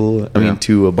culinary school. I mean,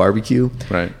 to a barbecue.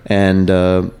 Right. And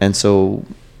so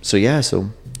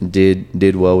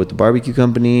did well with the barbecue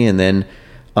company, and then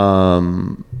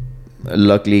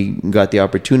luckily got the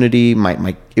opportunity.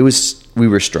 We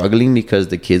were struggling because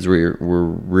the kids were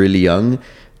really young,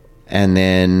 and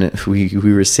then we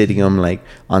were sitting them like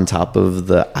on top of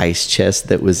the ice chest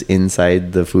that was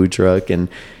inside the food truck, and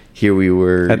here we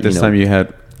were. At this time, you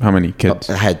had how many kids?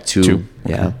 I had two. Okay.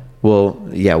 Yeah. Well,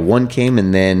 yeah, one came,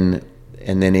 and then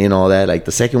in all that, like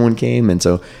the second one came, and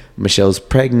so Michelle's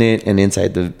pregnant and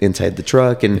inside the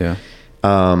truck, and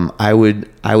I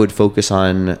would focus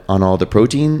on all the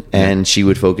protein, and she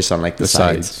would focus on like the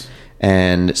sides.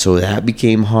 And so that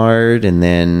became hard, and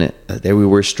then there we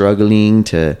were struggling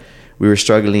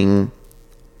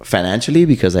financially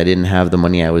because I didn't have the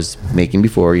money I was making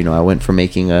before. You know, I went from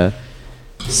making a...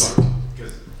 Because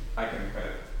I can cut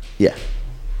it. Yeah.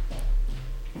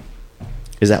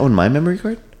 Is that on my memory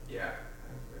card? Yeah.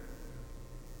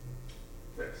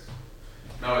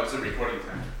 No, it's a recording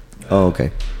time. Oh,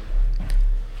 okay.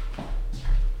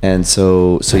 And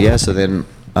so then,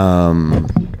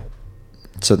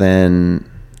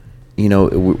 you know,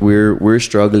 we're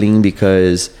struggling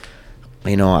because,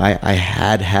 you know, I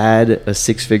had a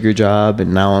 6-figure job,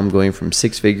 and now I'm going from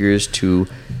 6 figures to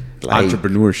like,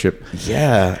 entrepreneurship.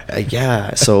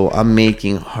 Yeah. So I'm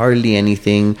making hardly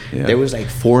anything. Yeah. There was like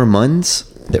 4 months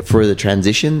for the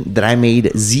transition that I made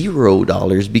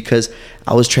 $0 because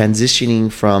I was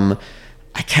transitioning from,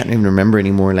 I can't even remember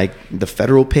anymore, like the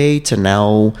federal pay to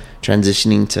now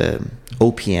transitioning to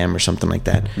OPM or something like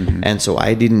that. Mm-hmm. And so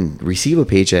I didn't receive a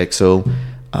paycheck. So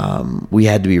we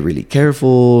had to be really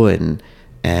careful. And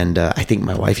I think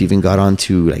my wife even got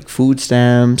onto like food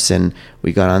stamps, and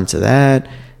we got onto that.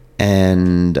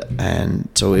 And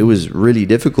so it was really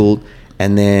difficult.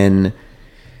 And then,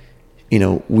 you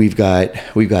know, we've got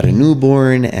a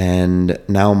newborn, and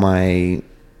now my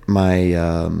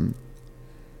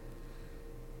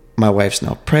wife's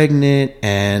now pregnant,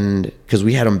 and because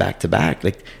we had them back to back,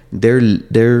 like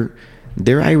they're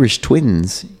Irish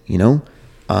twins, you know,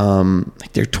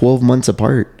 like they're 12 months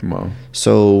apart. Wow.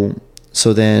 So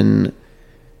then,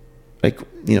 like,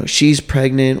 you know, she's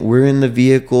pregnant, we're in the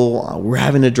vehicle, we're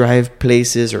having to drive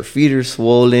places, her feet are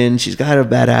swollen, she's got a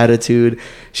bad attitude,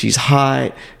 she's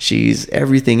hot, she's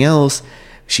everything else.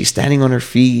 She's standing on her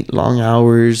feet, long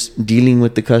hours, dealing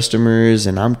with the customers,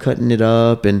 and I'm cutting it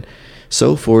up and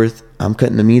so forth. I'm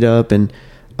cutting the meat up, and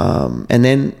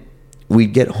then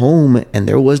we'd get home and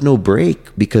there was no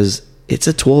break because it's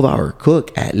a 12-hour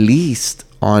cook at least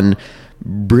on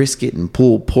brisket and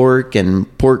pulled pork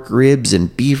and pork ribs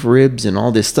and beef ribs and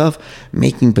all this stuff,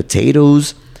 making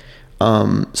potatoes.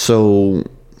 So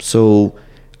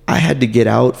I had to get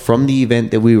out from the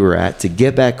event that we were at to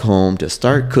get back home, to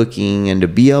start cooking and to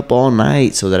be up all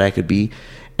night so that I could be,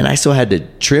 and I still had to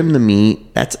trim the meat.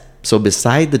 So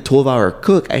beside the 12-hour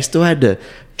cook, I still had to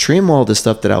trim all the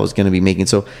stuff that I was going to be making.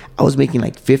 So I was making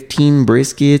like 15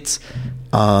 briskets.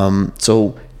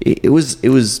 So it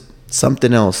was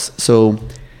something else. So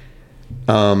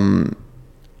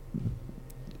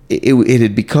it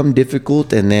had become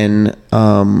difficult, and then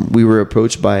we were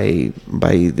approached by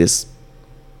this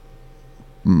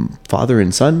father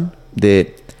and son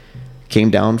that came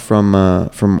down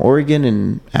from Oregon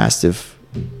and asked if,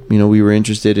 you know, we were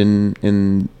interested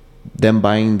in them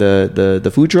buying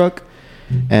the food truck.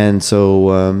 And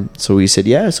so we said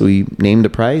yeah. So we named the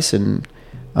price, and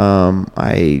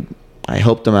I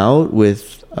helped them out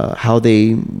with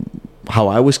how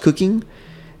I was cooking,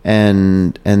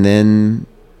 and then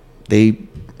they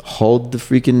hauled the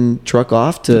freaking truck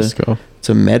off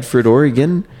to Medford,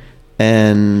 Oregon,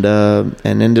 and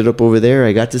ended up over there.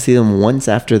 I got to see them once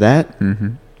after that,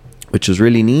 mm-hmm. which was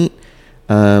really neat,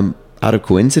 out of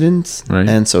coincidence. Right.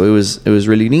 And so it was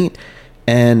really neat.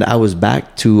 And I was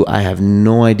back to, I have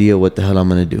no idea what the hell I'm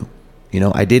going to do. You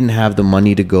know, I didn't have the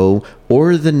money to go,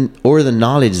 or the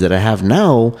knowledge that I have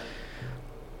now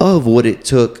of what it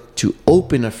took to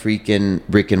open a freaking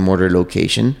brick and mortar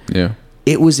location. Yeah.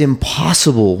 It was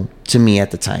impossible to me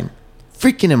at the time.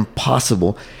 Freaking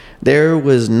impossible. There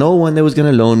was no one that was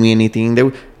going to loan me anything.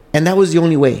 And that was the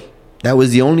only way. That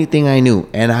was the only thing I knew.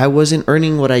 And I wasn't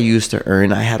earning what I used to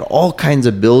earn. I had all kinds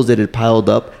of bills that had piled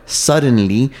up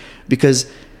suddenly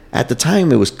because at the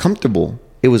time it was comfortable.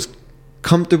 It was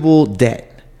comfortable debt.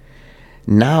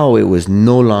 Now it was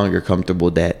no longer comfortable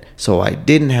debt. So I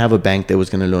didn't have a bank that was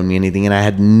going to loan me anything, and I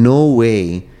had no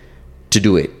way to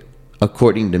do it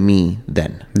according to me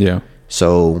then. Yeah.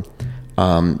 So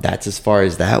that's as far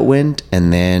as that went.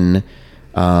 And then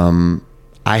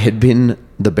I had been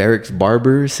the barracks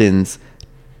barber since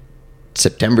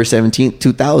September 17th,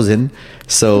 2000.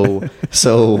 So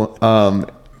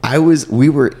we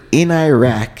were in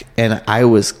Iraq, and I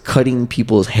was cutting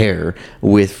people's hair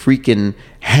with freaking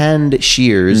hand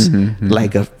shears, mm-hmm.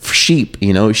 like a sheep,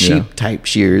 you know, type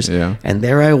shears. Yeah. And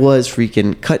there I was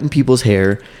freaking cutting people's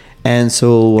hair. And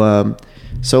so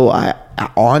I,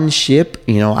 on ship,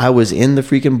 you know, I was in the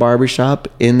freaking barbershop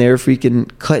in there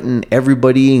freaking cutting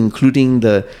everybody, including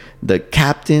the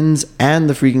captains and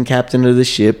the freaking captain of the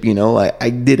ship. You know, I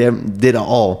did it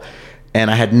all.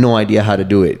 And I had no idea how to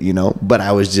do it, you know, but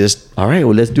I was just, all right,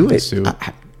 well, let's do it.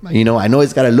 I know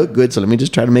it's got to look good. So let me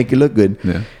just try to make it look good.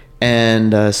 Yeah.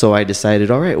 And so I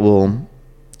decided, all right, well,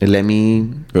 let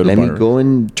me go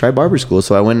and try barber school.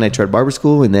 So I went and I tried barber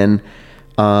school, and then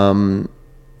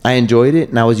I enjoyed it.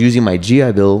 And I was using my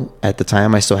GI Bill at the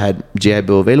time. I still had GI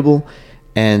Bill available.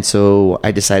 And so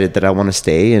I decided that I want to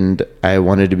stay, and I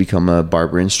wanted to become a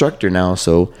barber instructor now.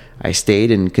 So I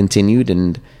stayed and continued,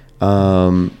 and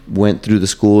went through the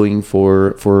schooling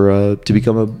for to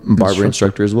become a barber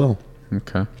instructor as well.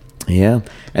 Okay. Yeah,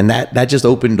 and that just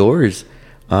opened doors.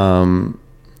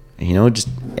 Just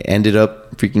ended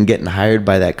up freaking getting hired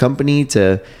by that company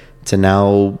to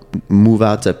now move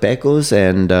out to Pecos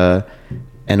and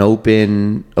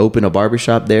open a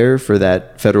barbershop there for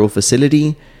that federal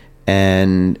facility.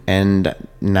 And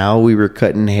now we were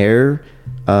cutting hair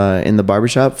in the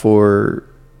barbershop for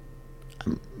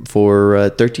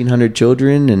 1,300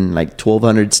 children and like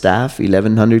 1,200 staff,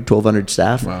 1,200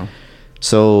 staff. Wow.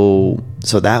 So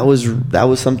that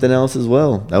was something else as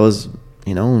well. That was,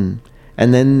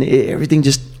 and then everything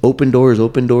just opened doors.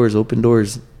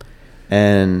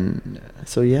 And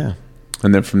so, yeah.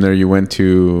 And then from there you went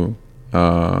to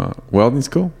welding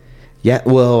school? Yeah,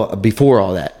 well, before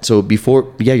all that. So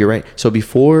you're right. So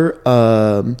before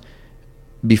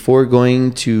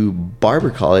going to barber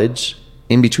college,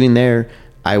 in between there,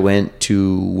 I went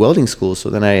to welding school. So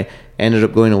then I ended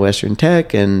up going to Western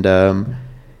Tech, and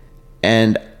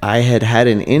I had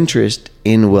an interest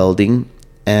in welding.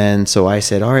 And so I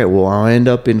said, all right, well, I'll end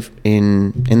up in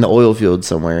the oil field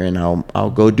somewhere, and I'll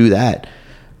go do that.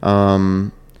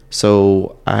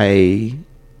 So I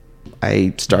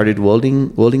started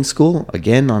welding school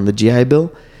again on the GI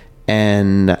Bill,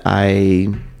 and I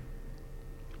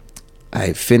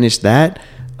finished that.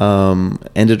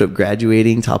 Ended up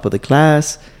graduating top of the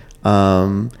class.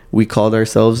 We called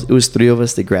ourselves, it was 3 of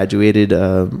us that graduated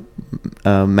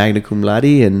magna cum laude,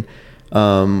 and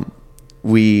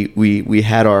we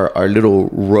had our little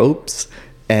ropes,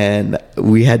 and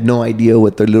we had no idea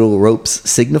what the little ropes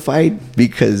signified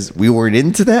because we weren't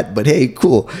into that. But hey,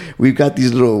 cool, we've got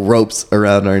these little ropes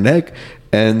around our neck.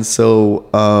 And so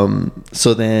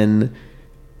then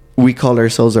we called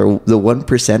ourselves the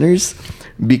 1%ers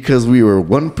because we were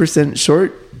 1%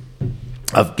 short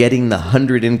of getting the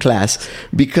 100 in class,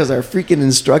 because our freaking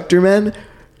instructor, man,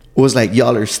 was like,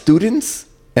 y'all are students,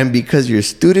 and because you're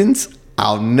students,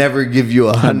 I'll never give you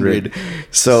 100.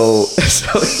 So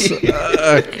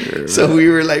we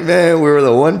were like, man, we were the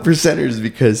 1%ers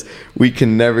because we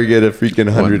can never get a freaking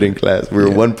 100 in class. We were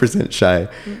 1% shy.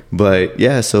 But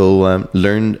yeah, so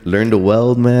learned to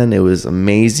weld, man. It was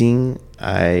amazing.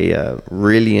 I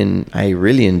really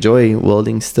enjoy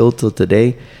welding still till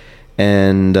today.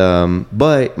 And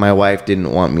but my wife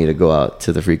didn't want me to go out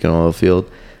to the freaking oil field.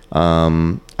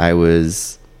 I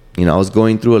was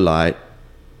going through a lot,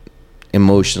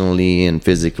 emotionally and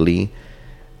physically.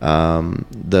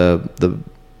 The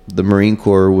Marine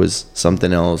Corps was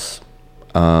something else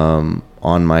on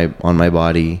my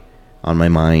body, on my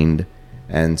mind.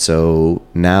 And so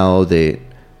now that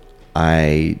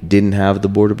I didn't have the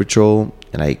Border Patrol,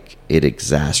 like, it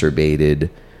exacerbated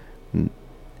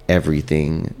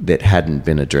everything that hadn't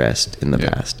been addressed in the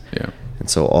past. Yeah. And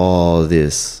so all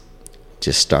this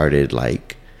just started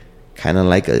like kind of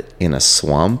like in a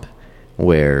swamp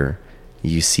where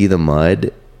you see the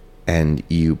mud and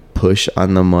you push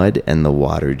on the mud and the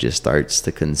water just starts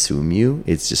to consume you.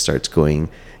 It just starts going,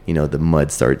 the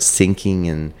mud starts sinking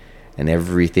and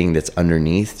everything that's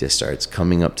underneath just starts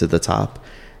coming up to the top.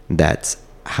 That's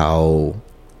how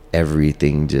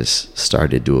everything just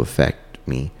started to affect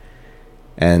me.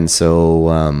 And so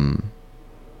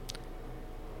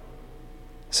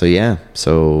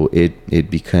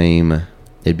it became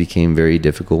very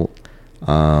difficult.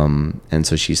 And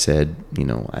so she said,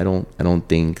 I don't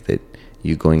think that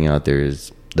you going out there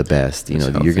is the best.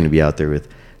 You're going to be out there with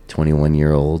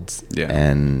 21-year-olds,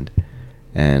 and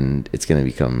it's going to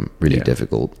become really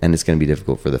difficult, and it's going to be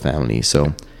difficult for the family.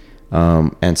 So,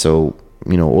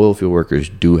 oil field workers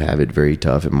do have it very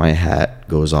tough, and my hat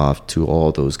goes off to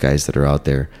all those guys that are out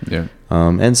there. Yeah.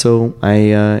 And so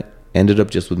I ended up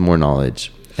just with more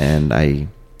knowledge, and I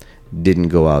didn't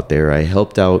go out there. I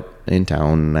helped out in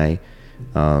town, and I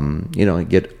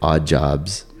get odd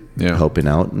jobs helping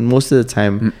out. And most of the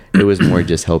time, it was more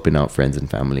just helping out friends and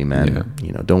family, man.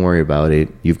 Yeah. Don't worry about it.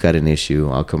 You've got an issue.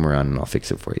 I'll come around and I'll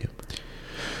fix it for you.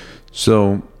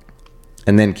 So,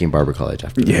 and then came barber college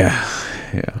after that. Yeah.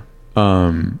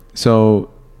 So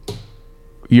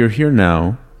you're here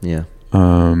now. Yeah.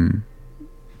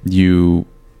 You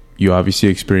obviously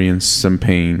experienced some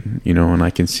pain, and I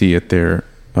can see it there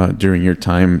during your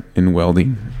time in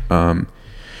welding.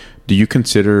 Do you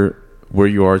consider where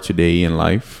you are today in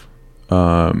life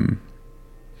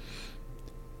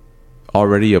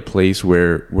already a place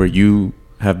where you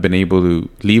have been able to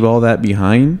leave all that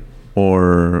behind,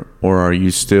 or are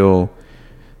you still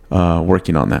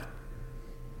working on that?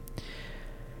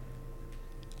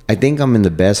 I think I'm in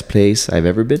the best place I've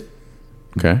ever been.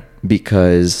 Okay.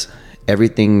 Because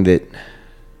everything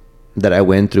that I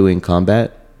went through in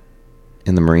combat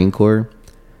in the Marine Corps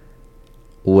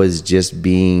was just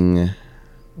being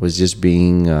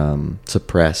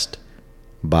suppressed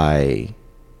by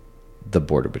the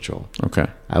Border Patrol. Okay.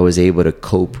 I was able to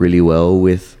cope really well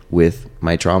with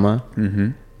my trauma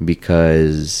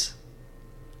because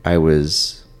I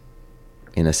was,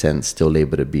 in a sense, still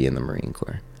able to be in the Marine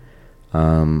Corps.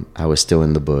 I was still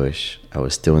in the bush. I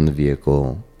was still in the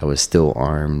vehicle. I was still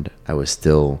armed. I was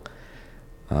still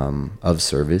of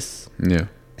service. Yeah.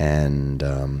 And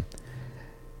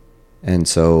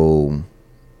so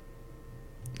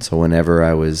whenever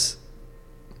I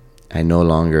no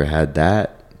longer had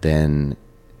that, then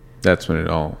that's when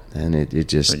it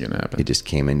just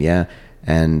came in. Yeah.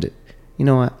 And you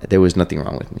know what? There was nothing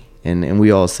wrong with me. And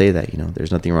we all say that, you know,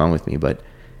 there's nothing wrong with me, but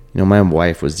you know, my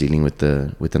wife was dealing with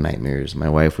the nightmares. My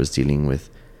wife was dealing with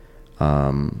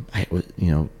I was,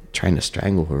 you know, trying to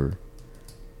strangle her.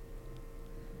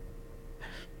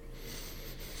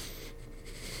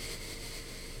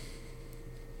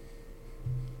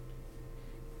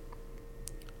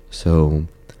 So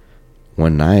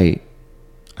one night,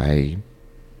 I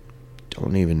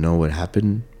don't even know what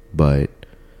happened, but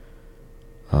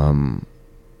I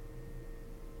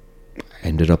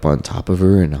ended up on top of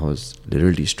her and I was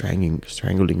literally strangling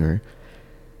her.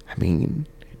 I mean,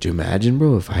 do you imagine,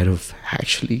 bro, if I'd have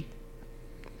actually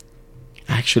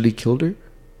killed her?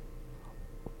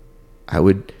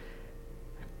 What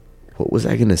was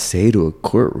I gonna say to a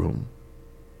courtroom?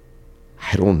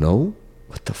 I don't know.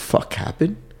 What the fuck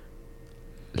happened?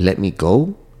 Let me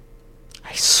go?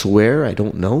 I swear I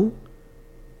don't know.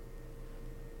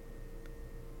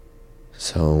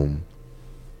 So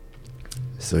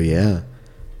yeah.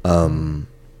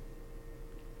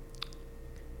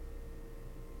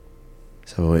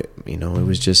 So it, you know, it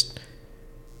was just,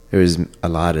 there was a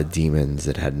lot of demons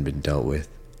that hadn't been dealt with,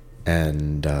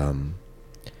 and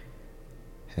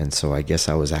so I guess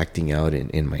I was acting out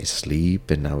in my sleep,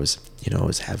 and I was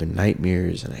having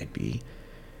nightmares, and I'd be,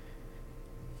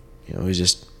 you know,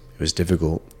 it was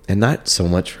difficult, and not so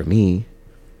much for me,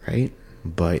 right?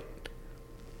 But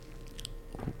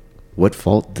what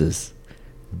fault does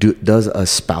a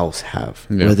spouse have,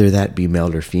 whether that be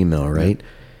male or female, right? Yeah.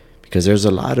 Because there's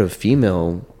a lot of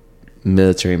female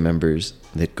military members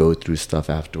that go through stuff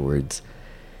afterwards,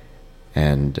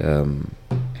 and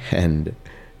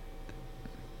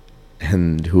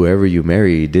whoever you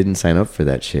marry didn't sign up for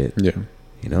that shit. Yeah,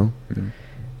 you know.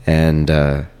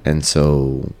 Yeah. And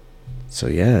so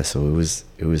yeah, so it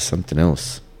was something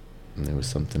else. And it was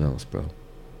something else, bro.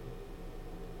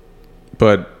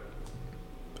 But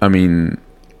I mean,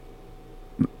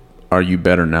 are you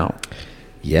better now?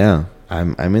 Yeah,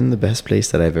 I'm in the best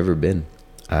place that I've ever been.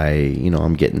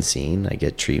 I'm getting seen. I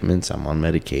get treatments. I'm on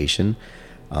medication.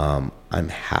 I'm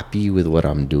happy with what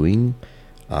I'm doing.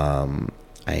 I'm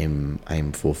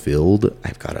fulfilled.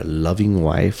 I've got a loving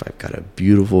wife. I've got a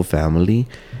beautiful family.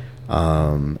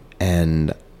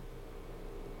 And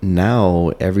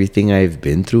now everything I've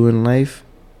been through in life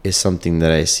is something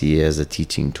that I see as a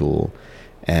teaching tool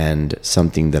and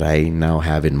something that I now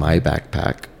have in my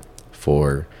backpack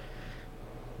for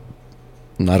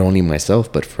not only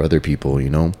myself, but for other people, you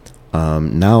know.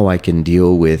 Now I can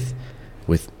deal with,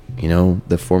 you know,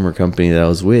 the former company that I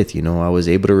was with. You know, I was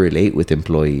able to relate with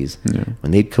employees. Yeah.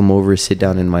 When they'd come over, sit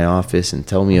down in my office and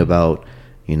tell me about,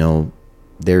 you know,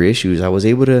 their issues, I was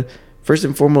able to, first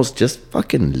and foremost, just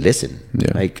fucking listen.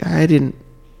 Yeah. Like,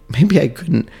 maybe I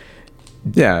couldn't,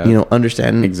 you know,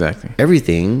 understand exactly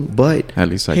everything, but at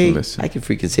least I can listen. I can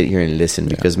freaking sit here and listen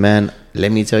because, man,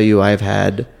 let me tell you, I've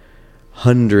had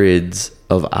hundreds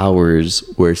of hours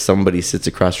where somebody sits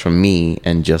across from me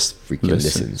and just freaking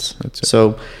listens. That's it.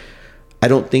 So I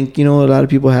don't think, you know, a lot of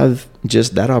people have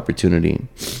just that opportunity.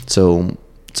 So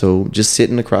just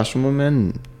sitting across from them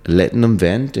and letting them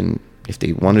vent, and if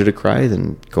they wanted to cry,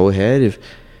 then go ahead. If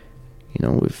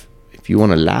you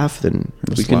want to laugh, then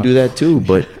we can do that too.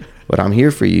 But I'm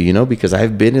here for you, you know, because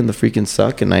I've been in the freaking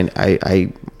suck, and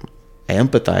I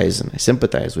empathize and I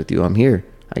sympathize with you. I'm here.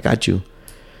 I got you.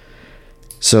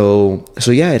 So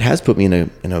yeah, it has put me in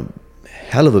a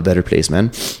hell of a better place,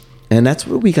 man. And that's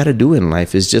what we got to do in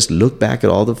life, is just look back at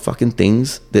all the fucking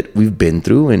things that we've been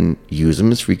through and use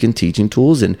them as freaking teaching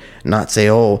tools, and not say,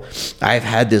 oh, I've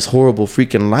had this horrible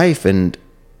freaking life. And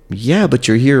yeah, but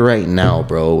you're here right now,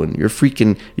 bro. And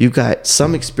you've got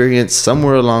some experience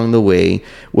somewhere along the way,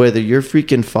 whether your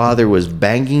freaking father was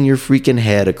banging your freaking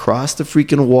head across the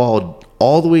freaking wall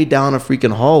all the way down a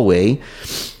freaking hallway.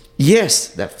 Yes,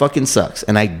 that fucking sucks,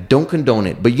 and I don't condone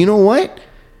it. But you know what?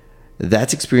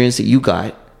 That's experience that you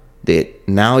got, that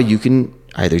now you can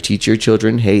either teach your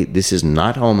children, hey, this is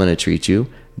not how I'm going to treat you.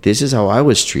 this is how I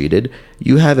was treated.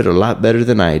 You have it a lot better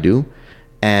than I do.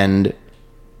 And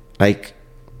like,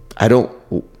 I don't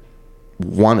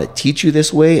want to teach you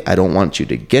this way. I don't want you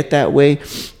to get that way.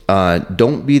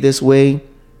 Don't be this way.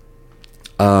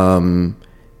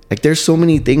 Like, there's so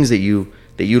many things that you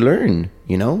learn,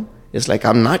 you know. It's like,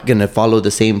 I'm not gonna follow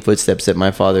the same footsteps that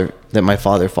my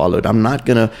father followed. I'm not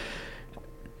gonna,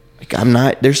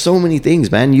 like, there's so many things,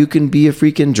 man. You can be a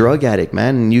freaking drug addict,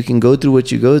 man, and you can go through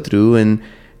what you go through,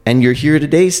 and you're here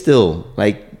today still.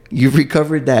 Like, you've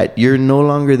recovered that. You're no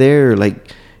longer there.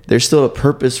 Like, there's still a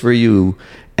purpose for you.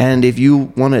 And if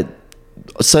you want to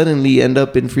suddenly end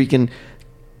up in freaking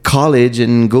college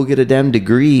and go get a damn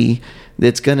degree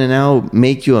that's gonna now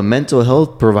make you a mental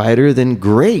health provider, then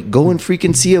great. Go and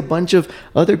freaking see a bunch of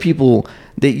other people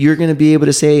that you're gonna be able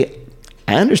to say,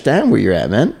 I understand where you're at,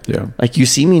 man. Yeah. Like, you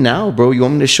see me now, bro. You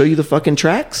want me to show you the fucking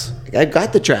tracks? I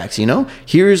got the tracks, you know?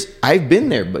 I've been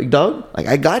there, big dog. Like,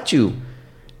 I got you.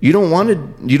 You don't want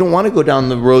to go down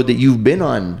the road that you've been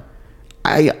on.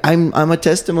 I'm a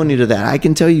testimony to that. I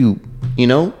can tell you, you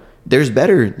know, there's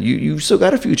better. You still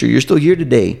got a future. You're still here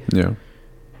today. Yeah.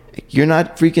 You're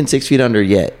not freaking 6 feet under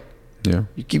yet. Yeah.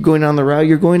 You keep going down the route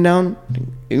you're going down,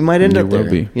 you might end up there.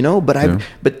 Be. You know, but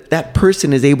but that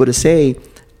person is able to say,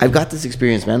 I've got this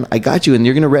experience, man. I got you, and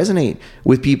you're gonna resonate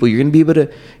with people. You're gonna be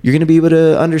able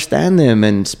to understand them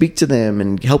and speak to them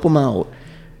and help them out.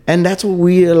 And that's what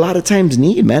we a lot of times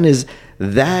need, man, is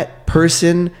that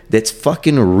person that's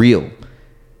fucking real.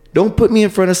 Don't put me in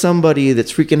front of somebody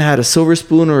that's freaking had a silver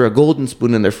spoon or a golden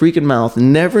spoon in their freaking mouth,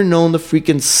 never known the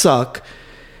freaking suck,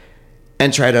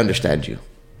 and try to understand you.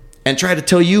 And try to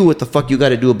tell you what the fuck you got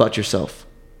to do about yourself.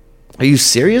 Are you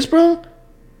serious, bro?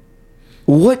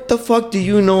 What the fuck do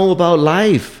you know about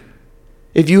life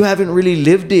if you haven't really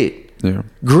lived it? Yeah.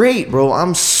 Great, bro.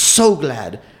 I'm so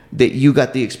glad that you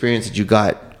got the experience that you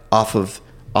got off of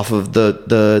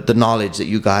the knowledge that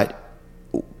you got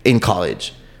in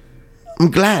college. I'm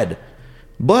glad.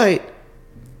 But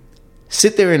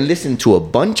sit there and listen to a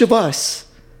bunch of us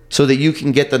so that you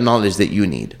can get the knowledge that you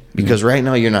need. Because right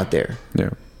now you're not there. Yeah.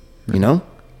 You know?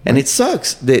 And it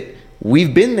sucks that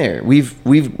we've been there. We've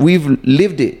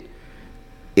lived it.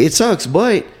 It sucks,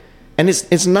 but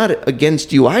it's not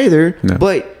against you either. No.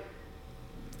 But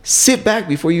sit back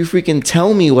before you freaking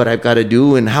tell me what I've got to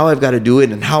do and how I've got to do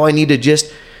it and how I need to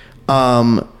just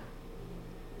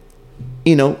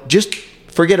just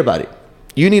forget about it.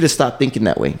 You need to stop thinking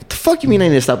that way. What the fuck you mean I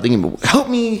need to stop thinking? Help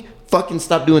me fucking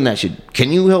stop doing that shit.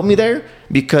 Can you help me there?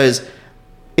 Because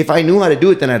if I knew how to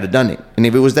do it, then I'd have done it. And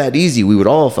if it was that easy, we would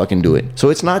all fucking do it. So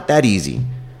it's not that easy.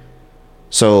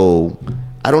 So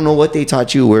I don't know what they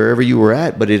taught you wherever you were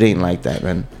at, but it ain't like that,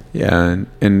 man. Yeah,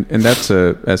 and that's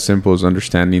as simple as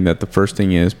understanding that the first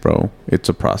thing is, bro, it's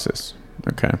a process.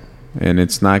 Okay. And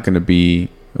it's not going to be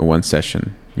a one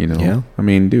session, you know? Yeah. I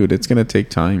mean, dude, it's going to take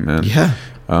time, man. Yeah.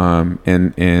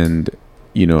 And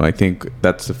you know, I think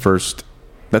that's the first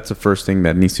thing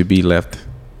that needs to be left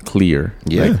clear.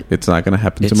 Yeah. Like, it's not going to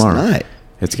happen tomorrow. Not.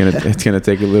 It's going to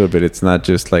take a little bit. It's not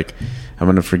just like, I'm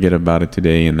going to forget about it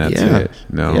today and that's it.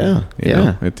 No. You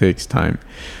know, it takes time.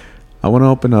 I want to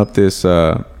open up this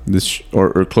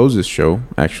or close this show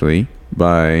actually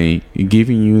by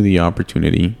giving you the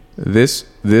opportunity. This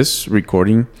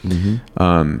recording,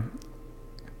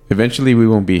 eventually we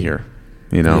won't be here,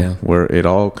 you know, where it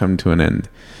all come to an end,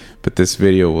 but this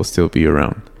video will still be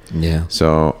around. Yeah.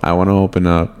 So I want to open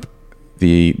up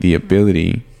the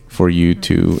ability for you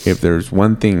to, if there's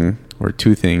one thing or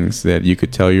two things that you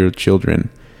could tell your children,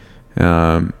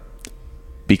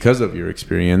 because of your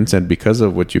experience and because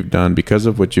of what you've done, because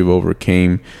of what you've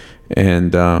overcame,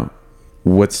 and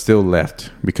what's still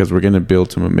left, because we're going to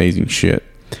build some amazing shit.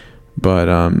 But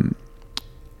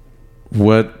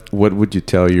what would you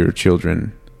tell your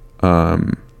children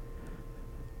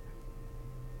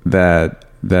that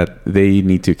they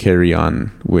need to carry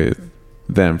on with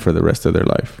them for the rest of their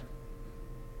life?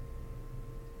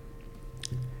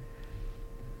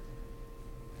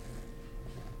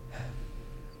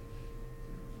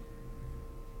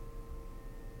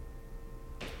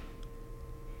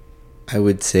 I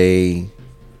would say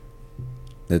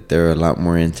that they're a lot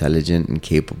more intelligent and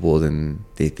capable than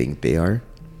they think they are.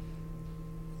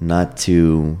 Not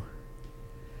to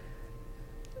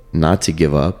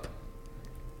give up.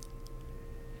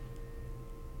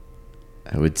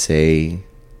 I would say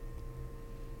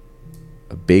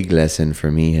a big lesson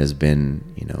for me has been,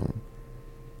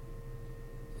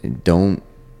 don't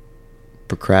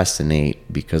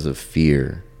procrastinate because of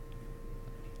fear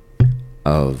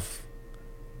of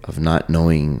not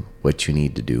knowing what you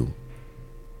need to do.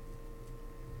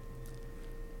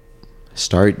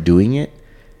 Start doing it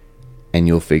and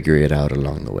you'll figure it out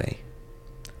along the way.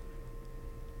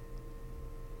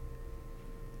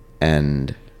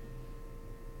 And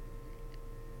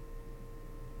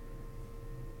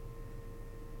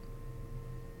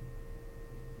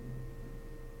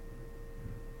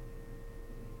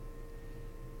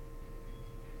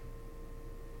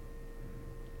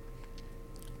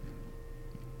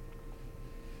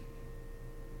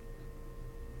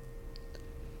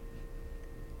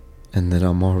then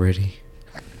I'm already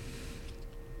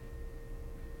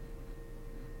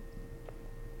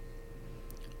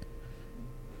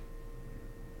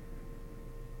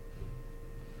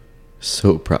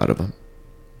so proud of him.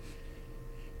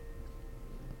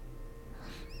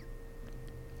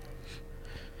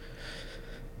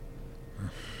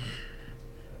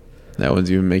 That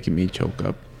one's even making me choke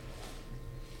up.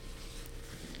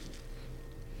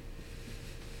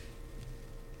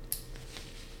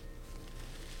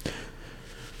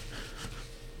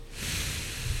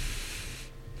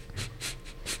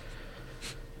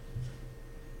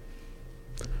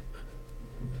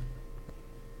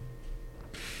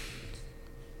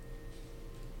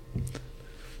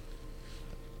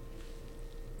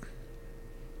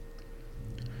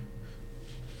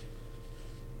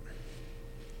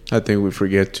 I think we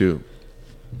forget to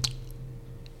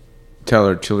tell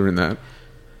our children that.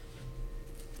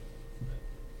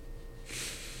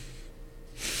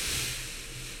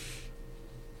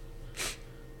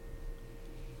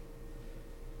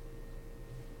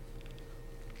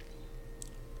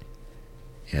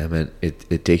 Yeah, man,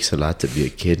 it takes a lot to be a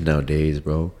kid nowadays,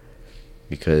 bro.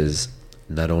 Because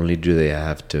not only do they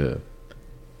have to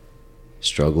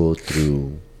struggle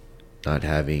through not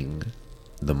having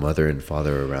the mother and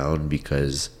father around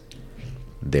because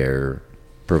they're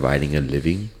providing a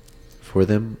living for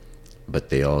them, but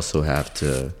they also have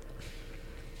to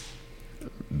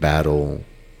battle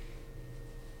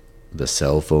the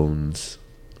cell phones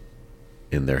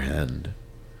in their hand.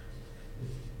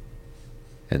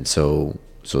 And so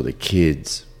the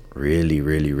kids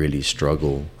really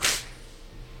struggle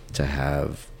to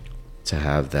have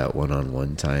that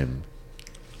one-on-one time.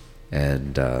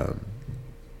 And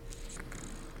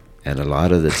a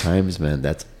lot of the times, man,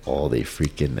 that's all they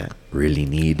freaking really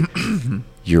need.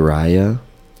 Uriah,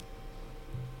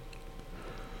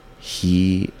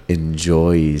 he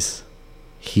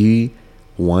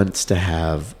wants to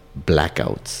have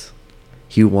blackouts.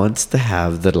 He wants to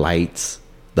have the lights,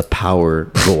 the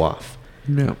power go off.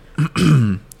 Yeah.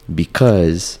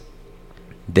 Because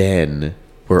then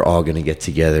we're all going to get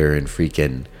together and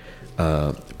freaking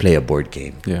play a board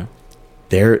game. Yeah.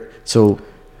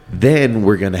 Then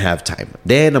we're going to have time.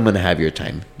 Then I'm going to have your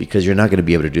time because you're not going to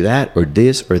be able to do that or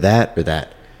this or that or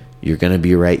that. You're going to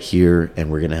be right here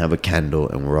and we're going to have a candle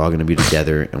and we're all going to be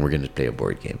together and we're going to play a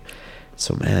board game.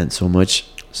 So, man, so much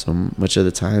of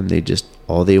the time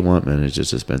all they want, man, is just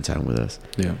to spend time with us.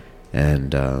 Yeah.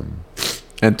 And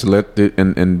to let they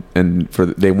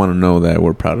want to know that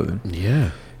we're proud of them.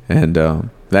 Yeah. And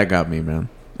that got me, man.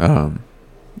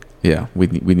 Yeah, we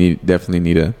definitely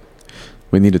need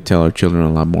to tell our children a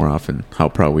lot more often how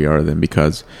proud we are of them,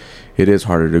 because it is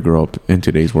harder to grow up in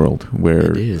today's world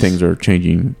where things are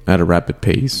changing at a rapid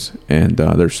pace, and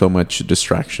there's so much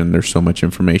distraction, there's so much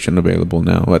information available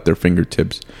now at their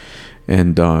fingertips,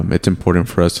 and it's important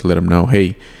for us to let them know,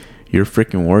 hey, you're a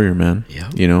freaking warrior, man. Yeah.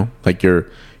 You know, like you're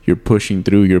pushing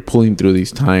through, you're pulling through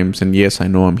these times, and yes, I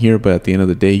know I'm here, but at the end of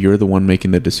the day, you're the one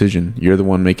making the decision. You're the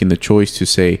one making the choice to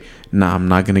say, nah, I'm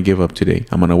not going to give up today.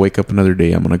 I'm going to wake up another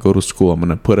day. I'm going to go to school. I'm going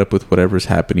to put up with whatever's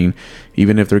happening,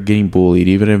 even if they're getting bullied,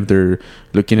 even if they're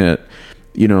looking at,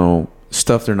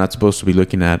 stuff they're not supposed to be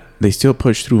looking at. They still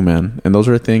push through, man. And those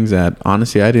are things that,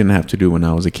 honestly, I didn't have to do when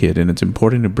I was a kid. And it's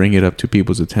important to bring it up to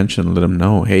people's attention and let them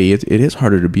know, hey, it is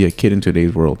harder to be a kid in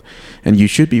today's world. And you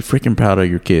should be freaking proud of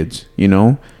your kids,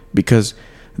 because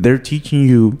they're teaching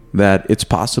you that it's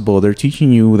possible. They're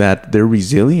teaching you that they're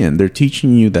resilient. They're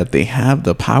teaching you that they have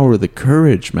the power, the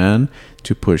courage, man,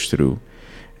 to push through.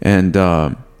 And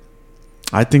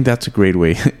I think that's a great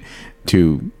way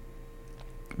to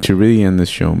really end this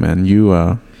show, man.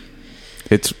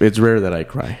 It's rare that I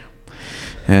cry,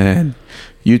 and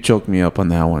you choked me up on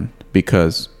that one,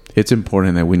 because it's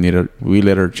important that we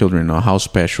let our children know how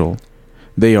special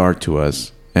they are to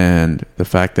us, and the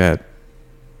fact that,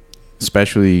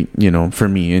 especially, for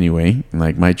me anyway,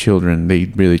 like my children, they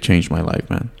really changed my life,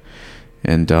 man.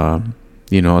 And,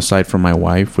 aside from my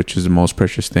wife, which is the most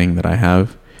precious thing that I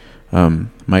have,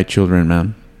 my children,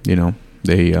 man,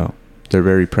 they're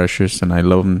very precious, and I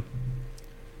love them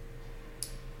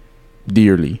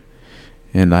dearly.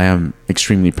 And I am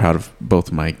extremely proud of both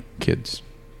of my kids.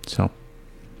 So.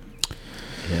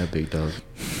 Yeah, big dog.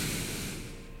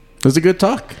 It was a good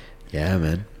talk. Yeah,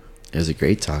 man. It was a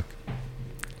great talk.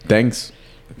 Thanks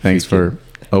for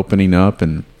opening up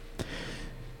and,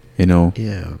 you know,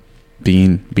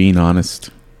 being honest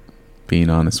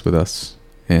with us,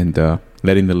 and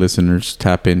letting the listeners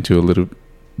tap into a little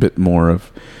bit more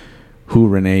of who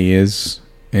Rene is.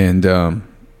 And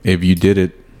if you did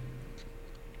it,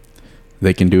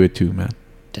 they can do it too, man.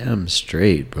 Damn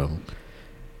straight, bro.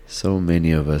 So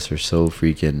many of us are so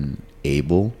freaking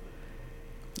able.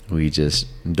 We just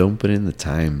don't put in the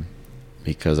time,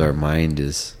 because our mind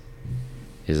is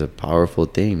a powerful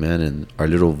thing, man, and our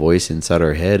little voice inside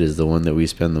our head is the one that we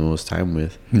spend the most time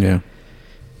with. Yeah.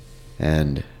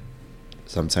 And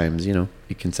sometimes, you know,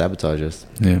 it can sabotage us.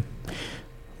 Yeah.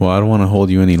 Well, I don't want to hold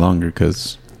you any longer,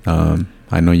 because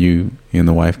I know you and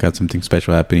the wife got something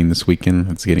special happening this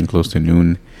weekend. It's getting close to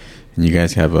noon, and you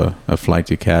guys have a flight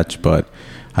to catch. But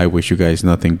I wish you guys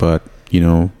nothing but, you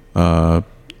know,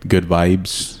 good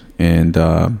vibes. And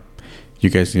you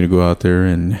guys need to go out there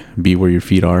and be where your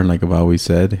feet are, like I've always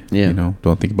said. Yeah. You know,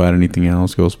 don't think about anything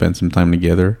else. Go spend some time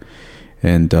together,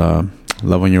 and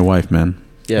love on your wife, man.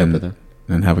 Yeah, brother.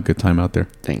 And have a good time out there.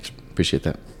 Thanks. Appreciate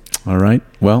that. All right.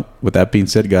 Well, with that being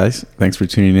said, guys, thanks for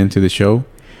tuning into the show.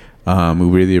 We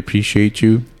really appreciate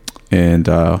you. And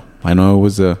I know it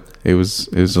was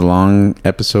a long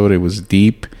episode. It was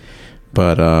deep,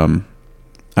 but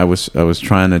I was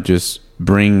trying to just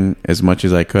bring as much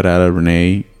as I could out of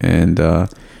Rene, and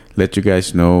let you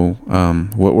guys know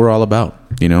what we're all about.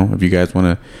 You know, if you guys want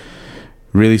to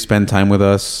really spend time with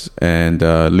us and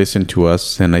listen to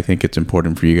us, and I think it's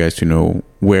important for you guys to know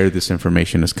where this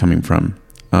information is coming from.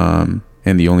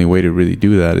 And the only way to really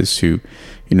do that is to,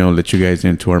 you know, let you guys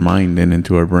into our mind and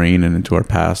into our brain and into our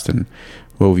past and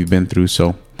what we've been through.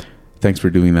 So thanks for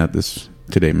doing that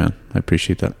today, man. I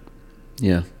appreciate that.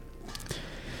 Yeah.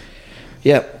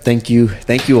 Yeah. Thank you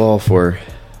all for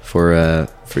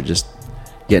just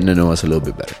getting to know us a little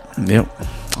bit better. Yep.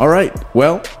 All right.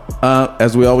 Well,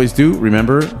 as we always do,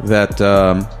 remember that,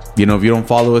 you know, if you don't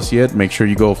follow us yet, make sure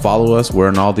you go follow us. We're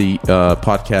on all the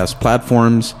podcast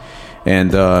platforms.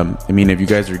 And I mean, if you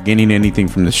guys are getting anything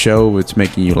from the show, it's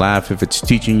making you laugh, if it's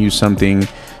teaching you something,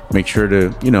 make sure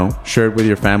to, you know, share it with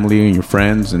your family and your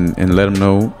friends, and let them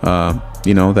know,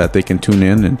 you know, that they can tune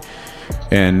in,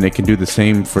 and they can do the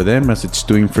same for them as it's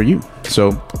doing for you. So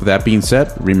with that being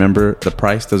said, remember, the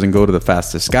price doesn't go to the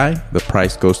fastest guy. The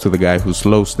price goes to the guy who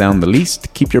slows down the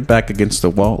least. Keep your back against the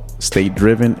wall, stay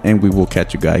driven, and we will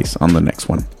catch you guys on the next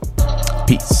one.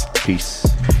 Peace.